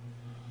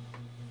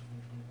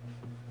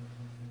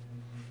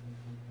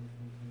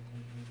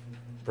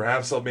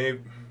 Perhaps they'll be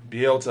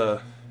able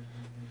to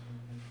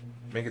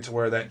make it to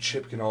where that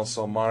chip can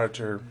also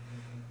monitor,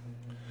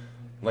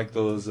 like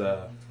those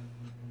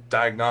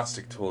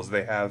diagnostic tools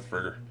they have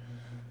for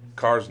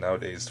cars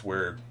nowadays, to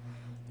where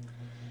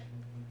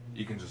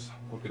you can just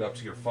hook it up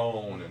to your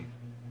phone and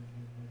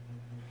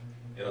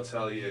it'll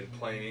tell you in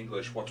plain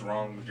English what's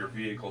wrong with your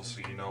vehicle,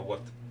 so you know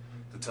what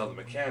to tell the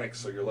mechanic,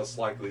 so you're less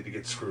likely to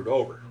get screwed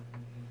over.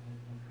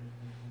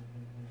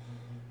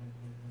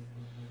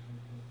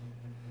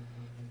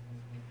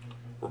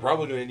 We're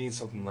probably going to need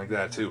something like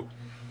that too.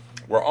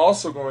 We're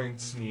also going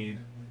to need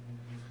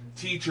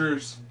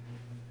teachers,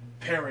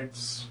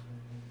 parents,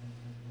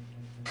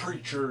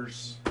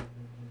 preachers,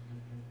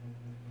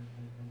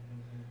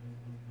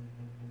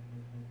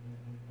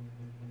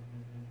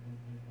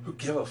 who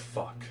give a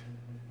fuck.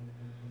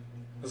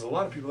 There's a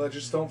lot of people that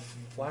just don't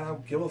flat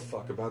out give a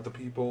fuck about the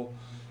people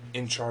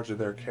in charge of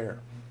their care.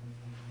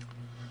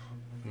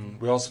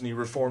 We also need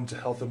reform to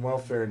health and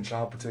welfare and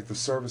child protective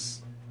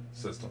service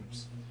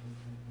systems.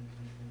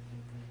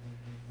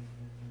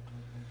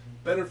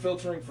 Better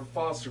filtering for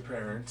foster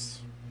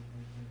parents.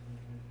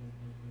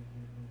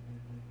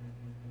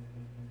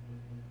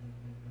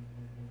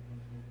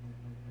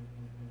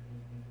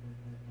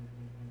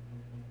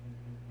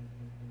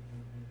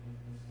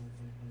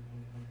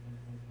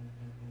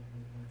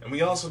 And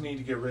we also need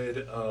to get rid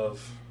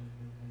of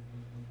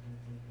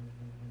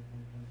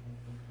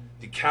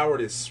the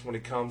cowardice when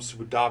it comes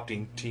to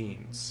adopting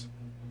teens.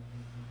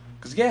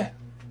 Because, yeah,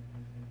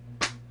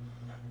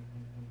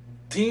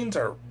 teens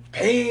are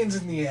pains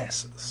in the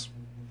asses.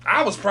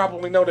 I was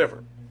probably no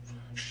different.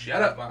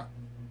 Shut up, Ma.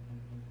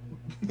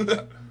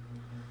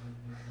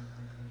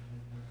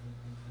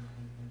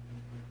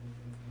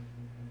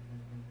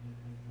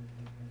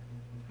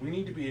 We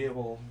need to be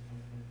able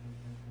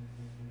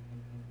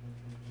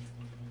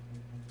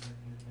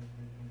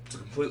to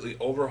completely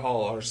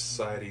overhaul our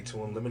society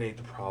to eliminate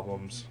the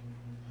problems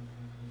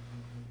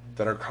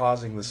that are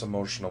causing this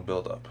emotional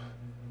buildup.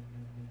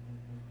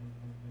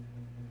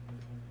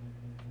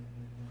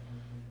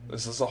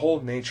 This is a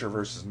whole nature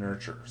versus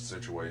nurture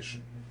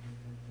situation.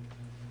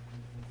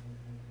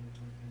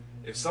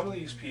 If some of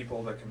these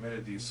people that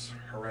committed these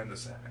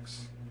horrendous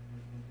acts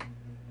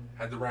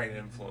had the right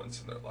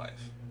influence in their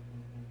life,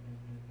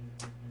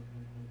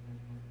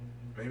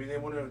 maybe they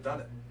wouldn't have done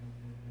it.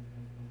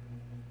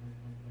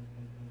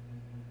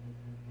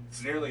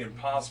 It's nearly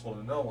impossible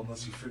to know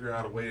unless you figure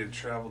out a way to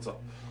travel to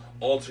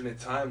alternate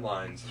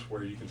timelines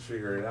where you can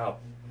figure it out.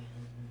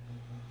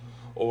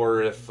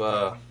 Or if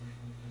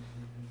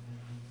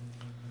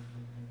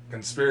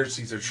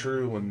conspiracies are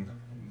true and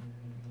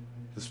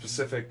the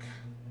specific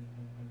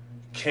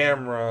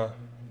camera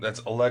that's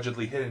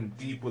allegedly hidden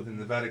deep within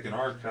the Vatican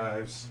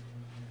archives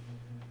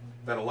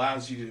that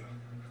allows you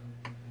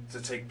to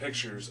take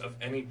pictures of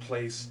any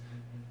place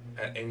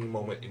at any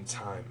moment in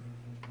time.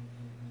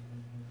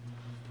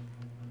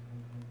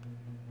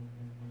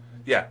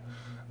 Yeah,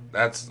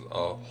 that's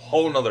a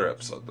whole nother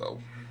episode though.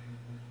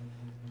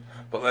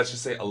 But let's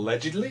just say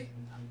allegedly,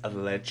 the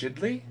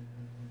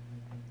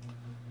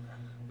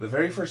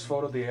very first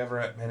photo they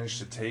ever managed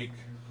to take,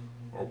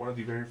 or one of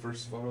the very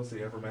first photos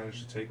they ever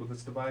managed to take with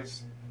this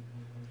device,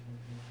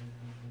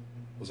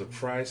 was of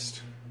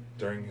Christ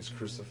during his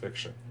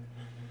crucifixion.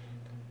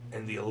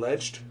 And the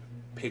alleged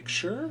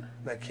picture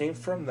that came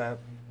from that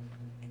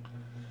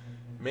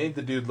made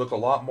the dude look a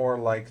lot more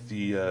like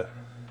the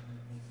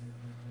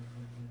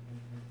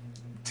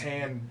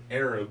tan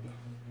Arab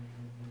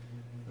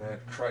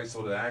that Christ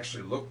would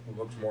actually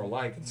looked more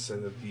like,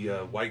 instead of the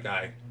white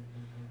guy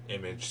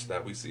image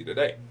that we see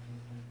today.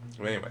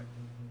 Anyway,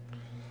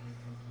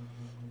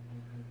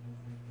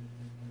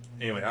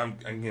 I'm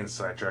getting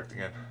sidetracked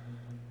again.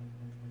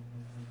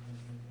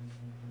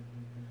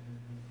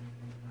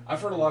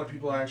 I've heard a lot of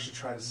people actually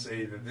try to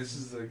say that this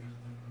is the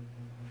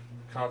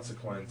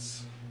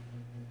consequence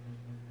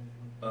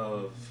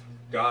of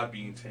God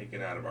being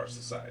taken out of our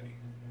society.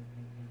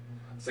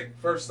 It's like,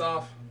 first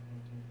off,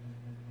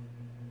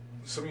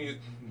 some of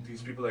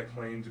these people that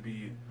claim to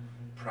be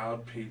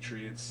proud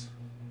patriots,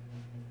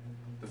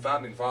 the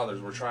founding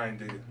fathers were trying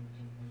to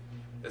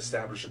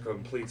establish a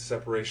complete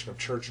separation of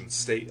church and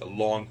state a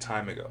long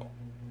time ago.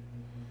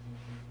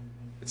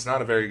 It's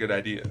not a very good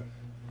idea.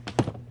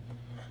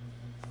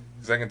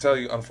 Because I can tell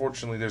you,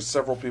 unfortunately, there's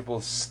several people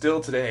still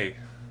today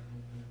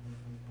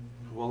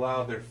who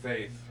allow their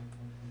faith,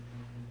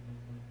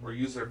 or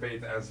use their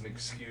faith as an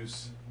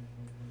excuse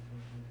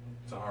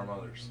to harm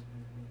others.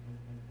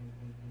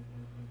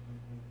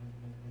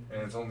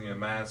 And it's only a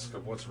mask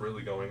of what's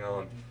really going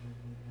on.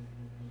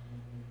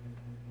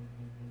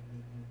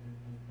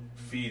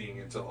 Feeding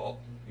into all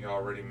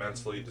already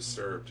mentally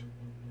disturbed.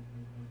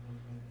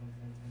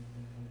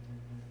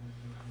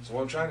 So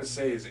what I'm trying to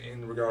say is,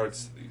 in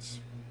regards to these,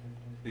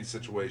 these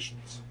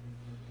situations.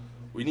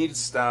 We need to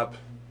stop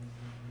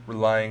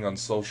relying on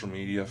social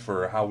media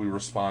for how we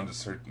respond to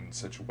certain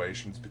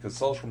situations, because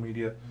social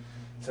media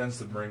tends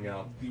to bring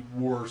out the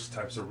worst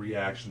types of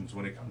reactions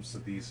when it comes to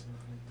these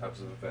types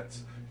of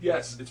events.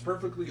 Yes, it's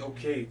perfectly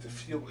okay to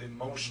feel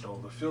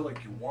emotional, to feel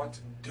like you want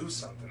to do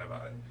something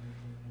about it.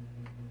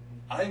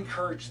 I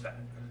encourage that.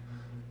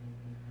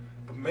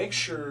 But make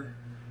sure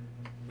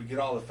we get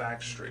all the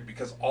facts straight,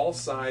 because all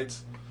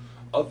sides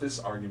of this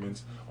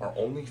argument are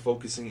only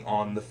focusing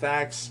on the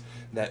facts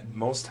that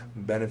most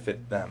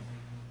benefit them.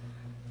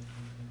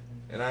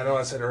 And I know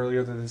I said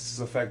earlier that this is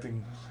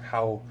affecting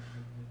how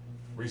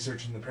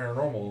researching the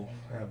paranormal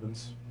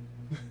happens.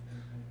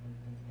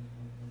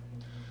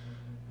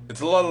 It's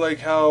a lot like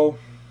how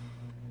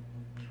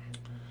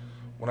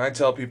when I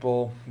tell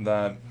people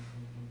that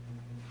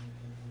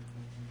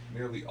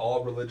nearly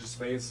all religious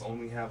faiths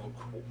only have a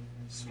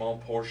small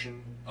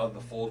portion of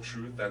the full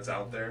truth that's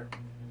out there,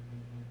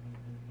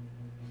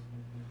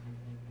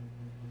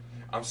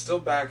 I'm still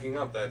backing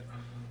up that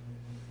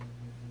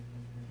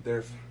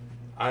their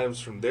items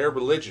from their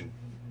religion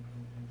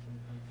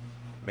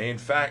are in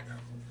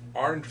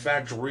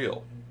fact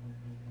real.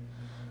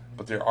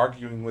 But they're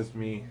arguing with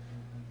me,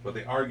 but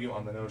they argue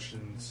on the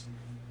notions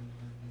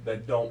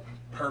that don't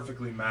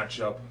perfectly match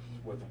up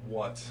with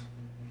what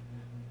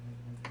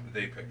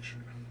they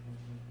pictured.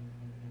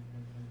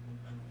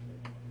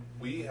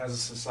 We as a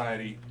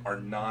society are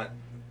not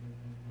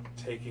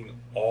taking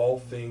all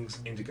things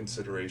into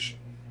consideration.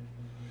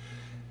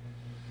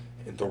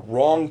 And the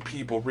wrong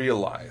people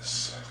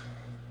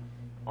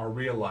are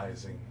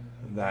realizing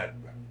that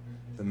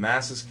the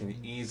masses can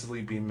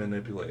easily be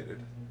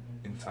manipulated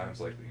in times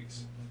like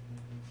these.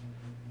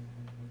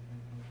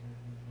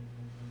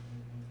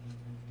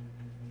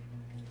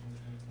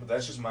 But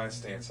that's just my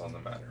stance on the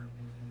matter.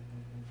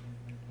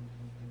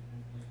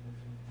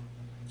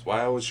 That's why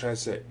I always try to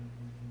say,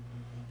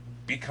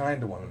 be kind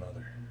to one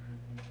another.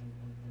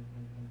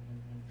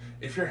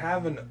 If you're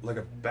having like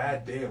a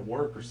bad day at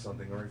work or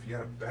something, or if you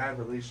had a bad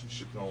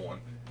relationship going,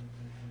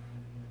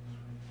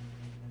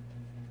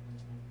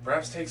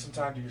 perhaps take some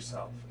time to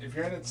yourself. If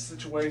you're in a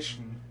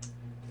situation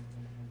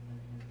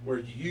where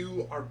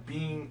you are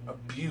being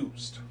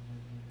abused,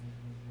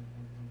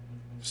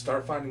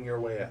 start finding your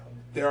way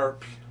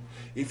out.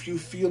 If you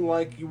feel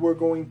like you are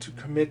going to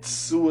commit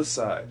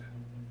suicide,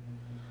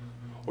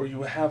 or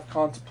you have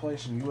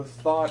contemplation, you have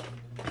thought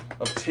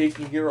of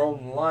taking your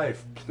own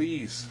life,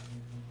 please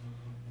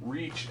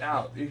reach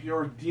out. If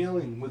you're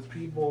dealing with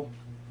people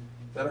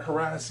that are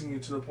harassing you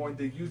to the point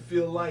that you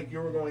feel like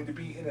you're going to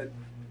be in a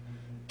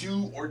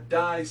do or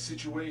die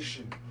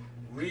situation,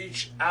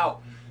 reach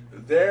out.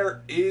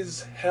 There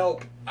is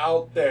help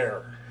out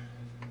there.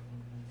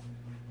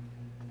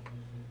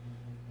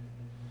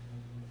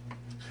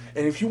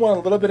 And if you want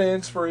a little bit of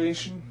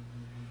inspiration,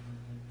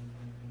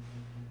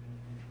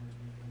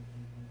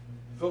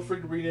 feel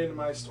free to read into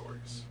my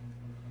stories.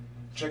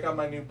 Check out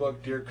my new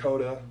book, Dear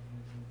Dakota,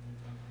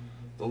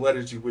 The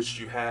Letters You Wished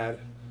You Had.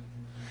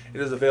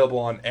 It is available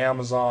on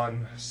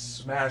Amazon,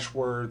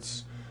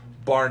 Smashwords,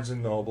 Barnes &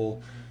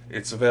 Noble.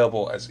 It's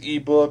available as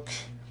ebook,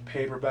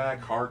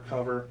 paperback,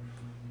 hardcover.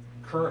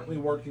 Currently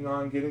working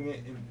on getting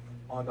it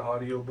onto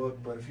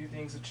audiobook, but a few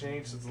things have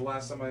changed since the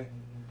last time I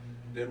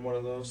did one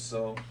of those,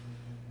 so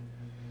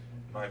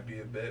it might be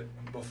a bit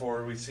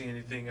before we see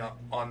anything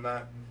on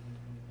that.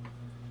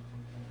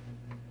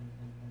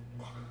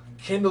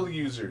 Kindle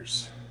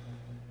users,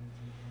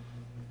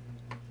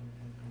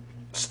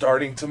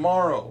 starting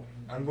tomorrow,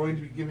 I'm going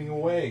to be giving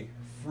away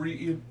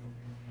free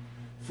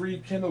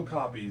Kindle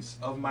copies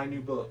of my new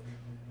book.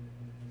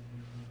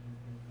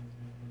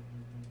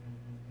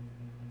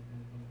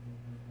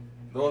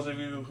 Those of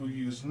you who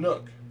use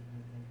Nook,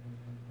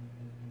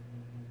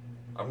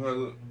 I'm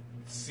going to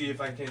see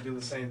if I can do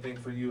the same thing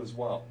for you as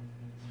well.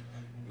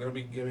 I'm going to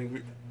be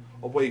giving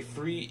away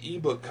free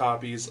ebook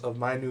copies of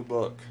my new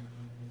book.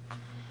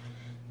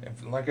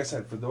 And like I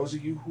said, for those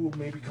of you who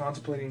may be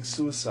contemplating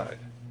suicide,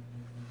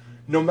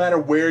 no matter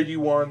where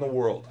you are in the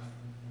world,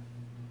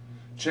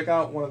 check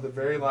out one of the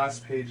very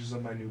last pages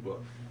of my new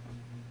book,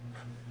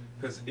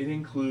 because it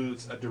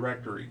includes a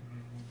directory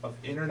of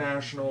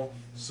international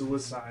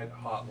suicide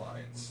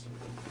hotlines.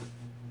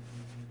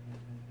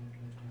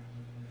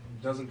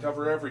 It doesn't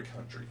cover every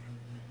country,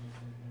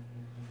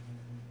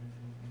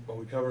 but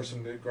we cover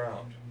some good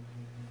ground.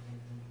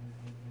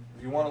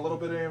 If you want a little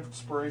bit of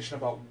inspiration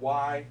about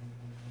why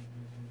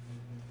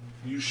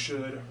you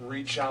should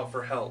reach out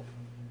for help,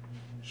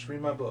 just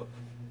read my book.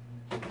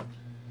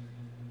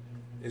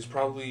 It's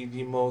probably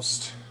the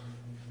most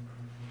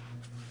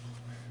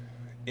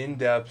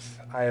in-depth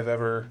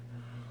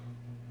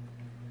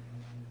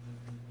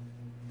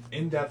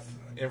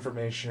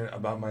information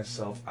about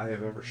myself I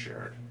have ever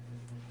shared.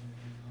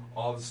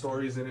 All the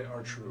stories in it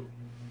are true.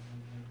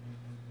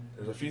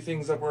 There's a few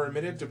things that were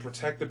omitted to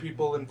protect the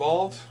people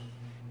involved,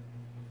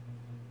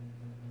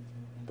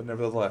 but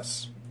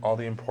nevertheless, all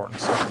the important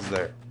stuff is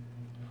there.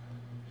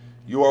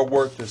 You are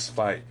worth this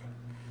fight.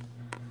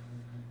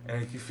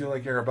 And if you feel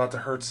like you're about to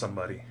hurt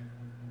somebody,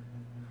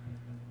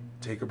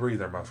 take a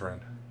breather, my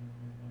friend.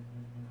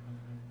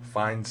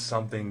 Find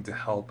something to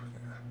help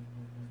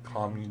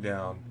calm you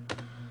down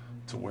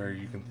to where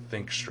you can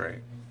think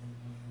straight.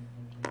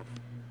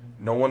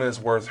 No one is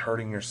worth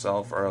hurting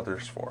yourself or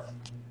others for.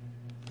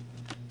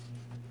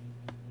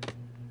 And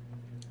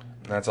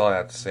that's all I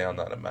have to say on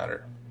that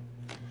matter.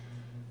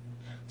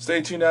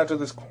 Stay tuned after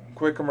this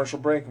quick commercial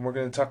break, and we're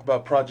going to talk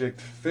about Project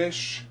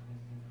F.I.S.H.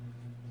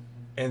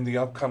 and the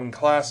upcoming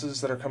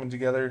classes that are coming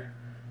together,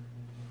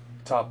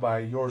 taught by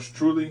yours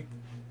truly,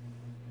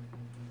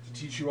 to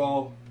teach you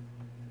all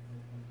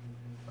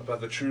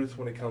about the truth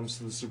when it comes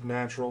to the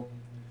supernatural.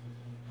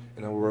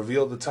 And then we'll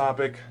reveal the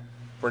topic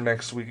for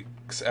next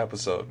week's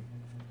episode.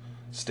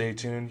 Stay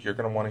tuned, you're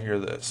going to want to hear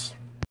this.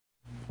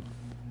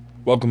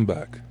 Welcome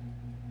back.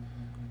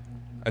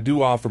 I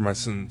do offer my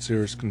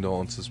sincerest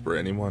condolences for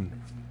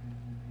anyone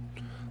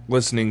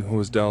listening who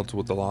has dealt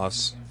with the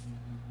loss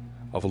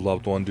of a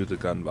loved one due to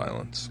gun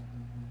violence.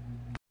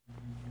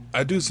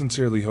 I do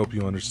sincerely hope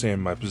you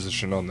understand my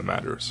position on the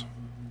matters.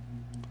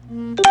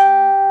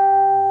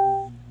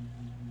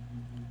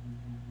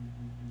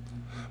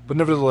 But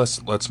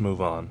nevertheless, let's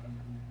move on.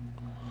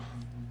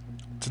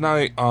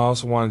 Tonight, I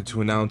also wanted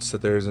to announce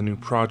that there is a new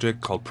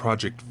project called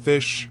Project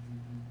F.I.S.H.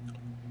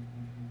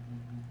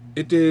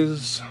 It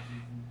is...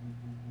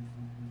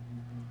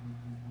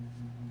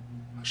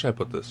 how should I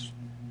put this?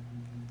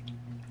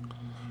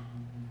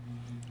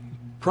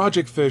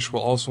 Project F.I.S.H. will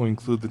also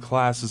include the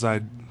classes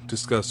I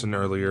discussed in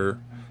earlier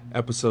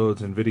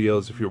episodes and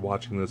videos if you're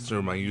watching this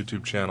through my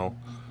YouTube channel,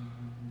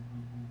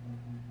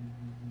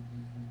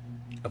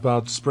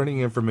 about spreading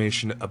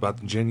information about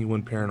the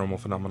genuine paranormal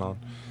phenomenon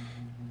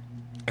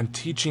and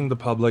teaching the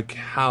public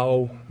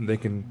how they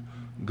can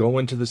go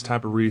into this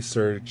type of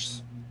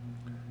research,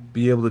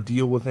 be able to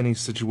deal with any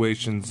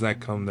situations that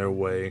come their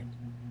way,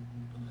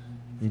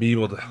 and be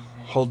able to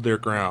hold their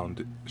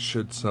ground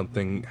should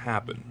something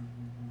happen.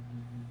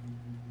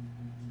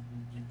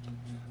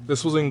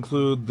 This will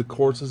include the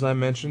courses I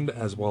mentioned,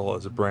 as well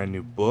as a brand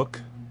new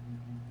book.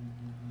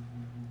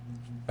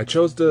 I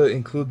chose to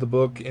include the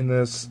book in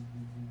this,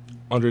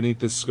 underneath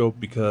this scope,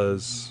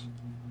 because,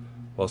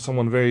 well,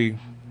 someone very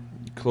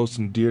close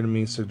and dear to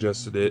me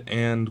suggested it,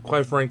 and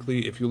quite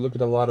frankly, if you look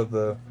at a lot of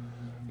the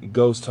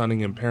ghost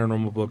hunting and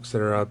paranormal books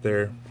that are out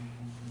there,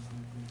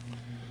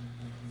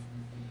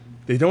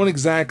 they don't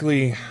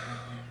exactly...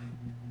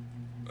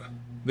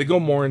 they go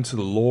more into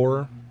the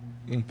lore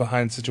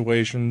behind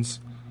situations.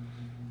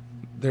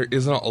 There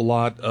isn't a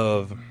lot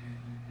of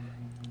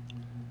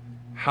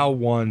how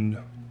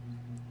one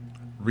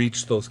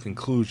reached those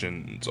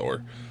conclusions,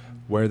 or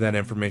where that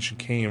information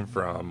came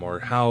from,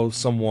 or how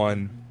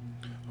someone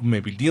who may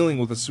be dealing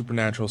with a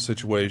supernatural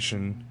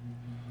situation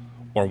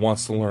or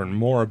wants to learn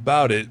more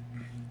about it,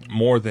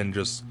 more than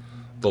just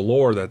the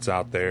lore that's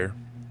out there.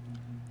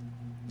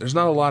 There's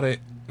not a lot of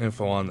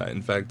info on that.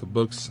 In fact, the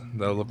books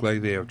that look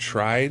like they have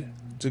tried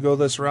to go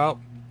this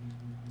route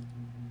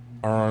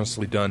are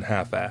honestly done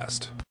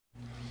half-assed.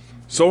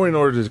 So in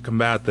order to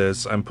combat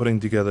this, I'm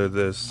putting together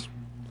this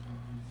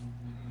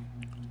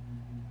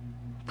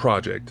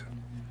project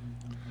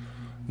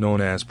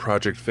known as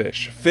Project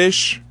F.I.S.H.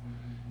 Fish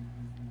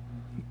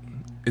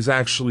is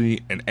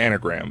actually an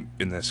anagram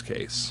in this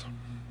case.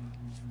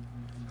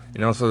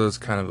 And also that's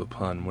kind of a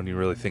pun when you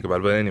really think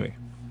about it. But anyway,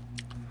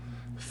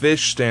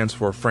 F.I.S.H. stands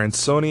for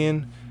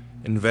Fransonian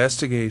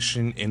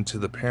Investigation into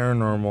the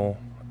Paranormal...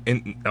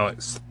 I'm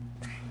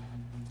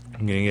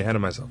getting ahead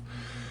of myself.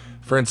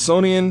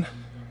 Fransonian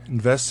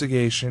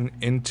Investigation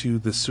into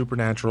the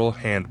Supernatural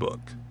Handbook.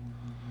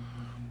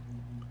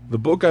 The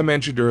book I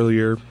mentioned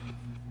earlier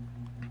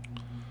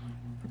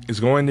is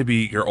going to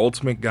be your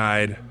ultimate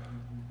guide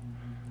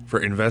for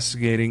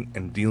investigating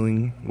and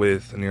dealing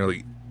with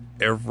nearly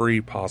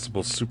every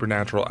possible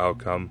supernatural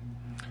outcome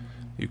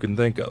you can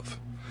think of.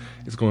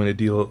 It's going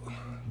to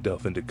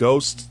delve into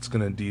ghosts, it's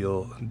going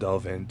to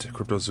delve into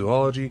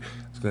cryptozoology,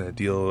 it's going to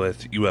deal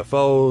with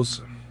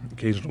UFOs,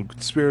 occasional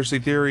conspiracy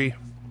theory.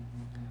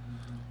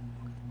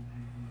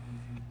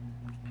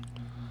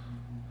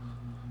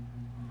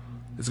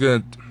 It's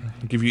going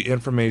to give you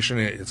information.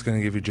 It's going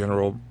to give you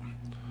general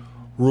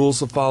rules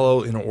to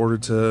follow in order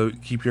to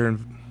keep your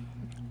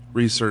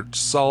research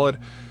solid.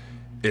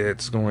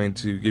 It's going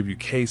to give you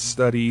case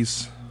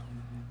studies,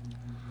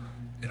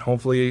 and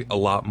hopefully a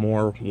lot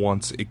more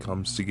once it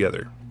comes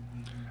together.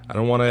 I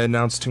don't want to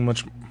announce too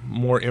much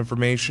more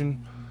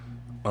information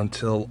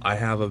until I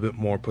have a bit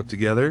more put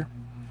together.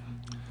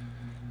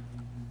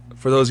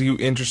 For those of you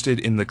interested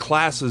in the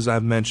classes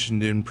I've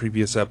mentioned in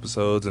previous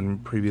episodes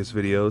and previous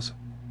videos,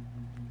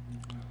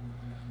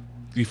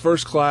 the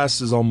first class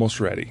is almost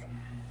ready.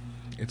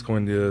 It's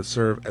going to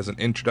serve as an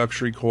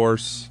introductory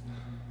course.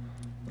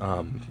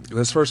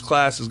 This first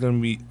class is going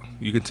to be,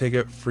 you can take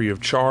it free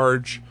of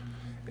charge.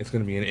 It's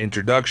going to be an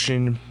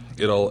introduction.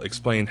 It'll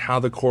explain how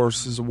the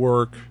courses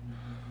work,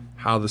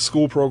 how the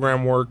school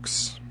program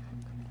works,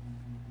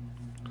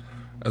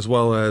 as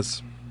well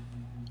as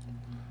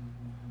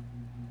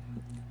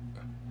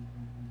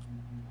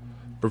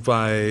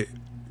provide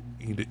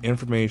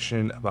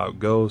information about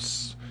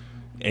ghosts,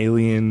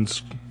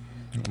 aliens,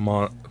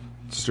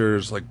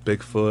 monsters like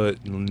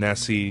Bigfoot and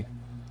Nessie.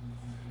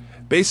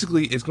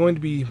 Basically, it's going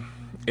to be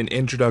an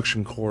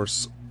introduction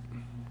course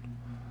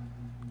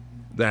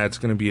that's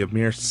going to be a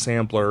mere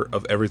sampler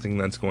of everything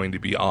that's going to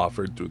be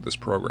offered through this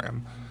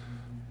program.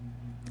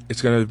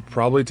 It's going to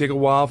probably take a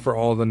while for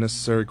all the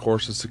necessary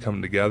courses to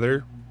come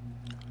together.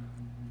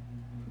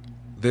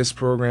 This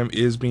program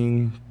is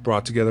being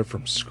brought together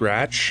from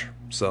scratch,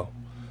 so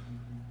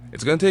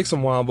it's going to take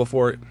some while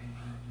before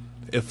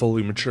it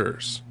fully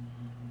matures.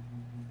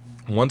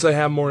 Once I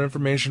have more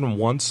information,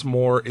 once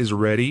more is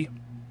ready,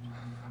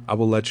 I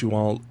will let you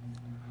all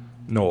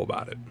know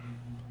about it.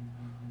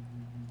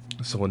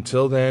 So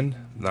until then,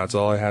 that's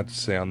all I have to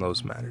say on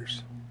those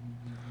matters.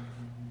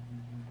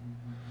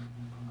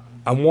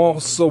 I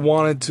also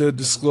wanted to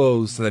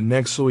disclose that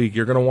next week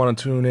you're going to want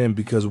to tune in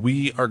because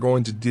we are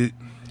going to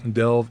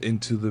delve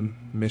into the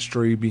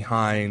mystery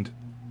behind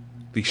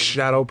the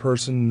shadow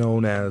person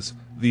known as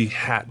the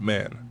Hat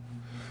Man.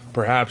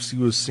 Perhaps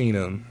you have seen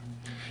him.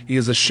 He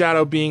is a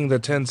shadow being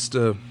that tends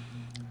to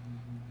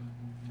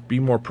be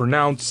more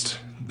pronounced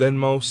than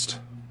most.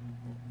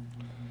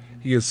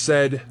 He is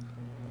said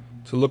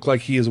to look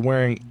like he is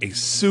wearing a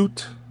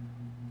suit,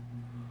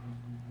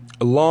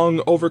 a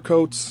long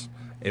overcoats,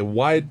 a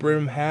wide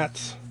brim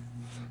hat,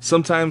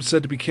 sometimes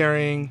said to be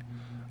carrying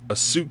a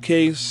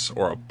suitcase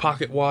or a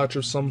pocket watch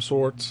of some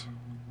sort.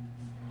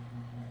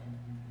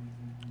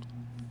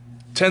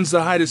 Tends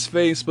to hide his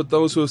face, but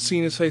those who have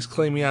seen his face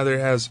claim he either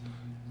has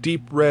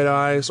deep red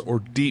eyes or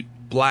deep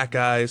black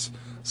eyes.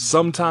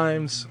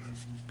 Sometimes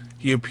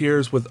he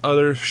appears with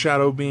other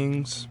shadow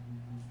beings.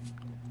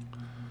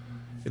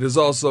 It has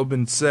also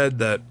been said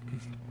that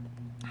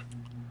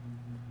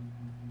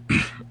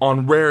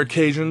on rare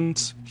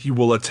occasions he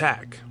will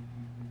attack.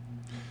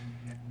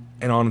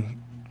 And on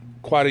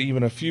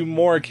even a few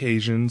more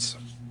occasions,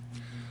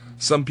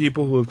 some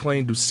people who have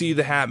claimed to see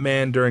the Hat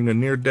Man during a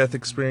near-death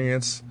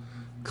experience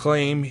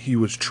claim he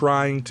was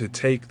trying to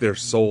take their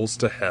souls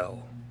to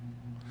hell.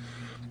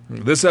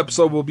 This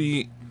episode will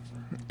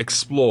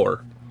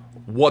explore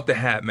what the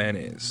Hat Man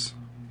is.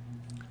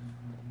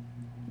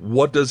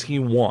 What does he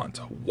want?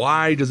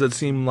 Why does it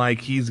seem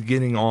like he's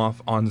getting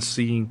off on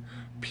seeing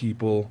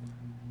people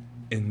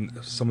in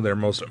some of their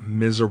most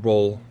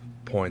miserable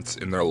points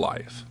in their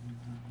life?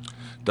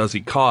 Does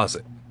he cause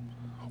it?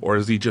 Or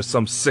is he just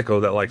some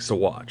sicko that likes to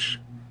watch?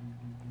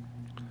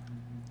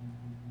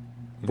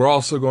 We're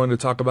also going to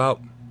talk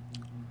about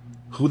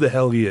who the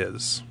hell he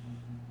is.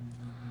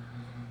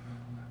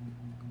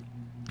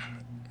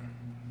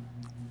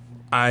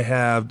 I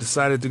have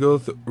decided to go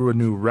through a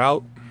new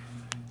route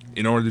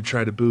in order to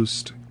try to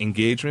boost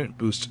engagement,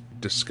 boost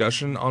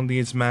discussion on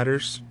these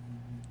matters.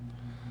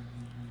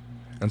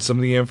 And some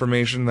of the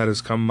information that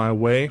has come my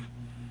way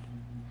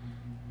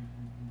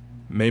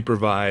may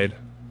provide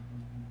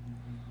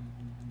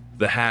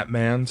the Hat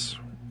Man's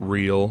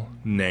real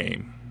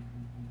name.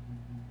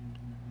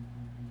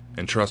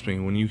 And trust me,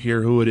 when you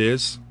hear who it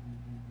is,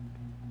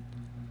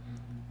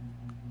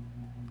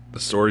 the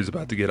story's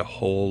about to get a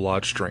whole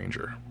lot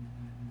stranger.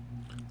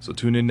 So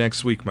tune in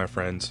next week, my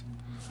friends.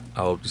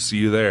 I hope to see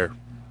you there.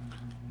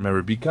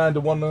 Remember, be kind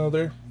to one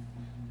another.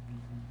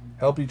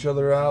 Help each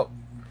other out.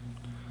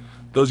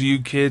 Those of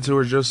you kids who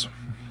are just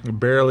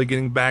barely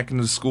getting back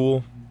into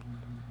school,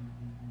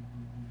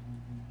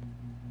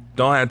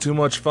 don't have too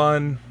much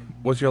fun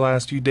with your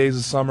last few days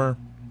of summer.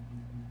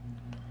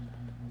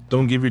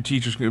 Don't give your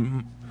teachers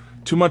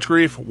too much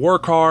grief.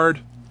 Work hard.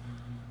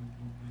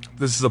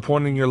 This is a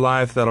point in your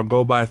life that'll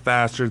go by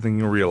faster than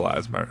you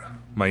realize,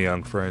 my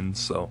young friends.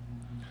 So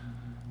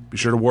be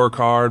sure to work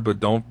hard, but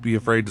don't be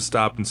afraid to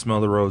stop and smell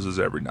the roses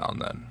every now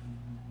and then.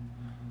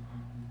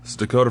 This is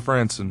Dakota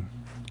Frandsen,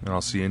 and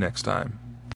I'll see you next time.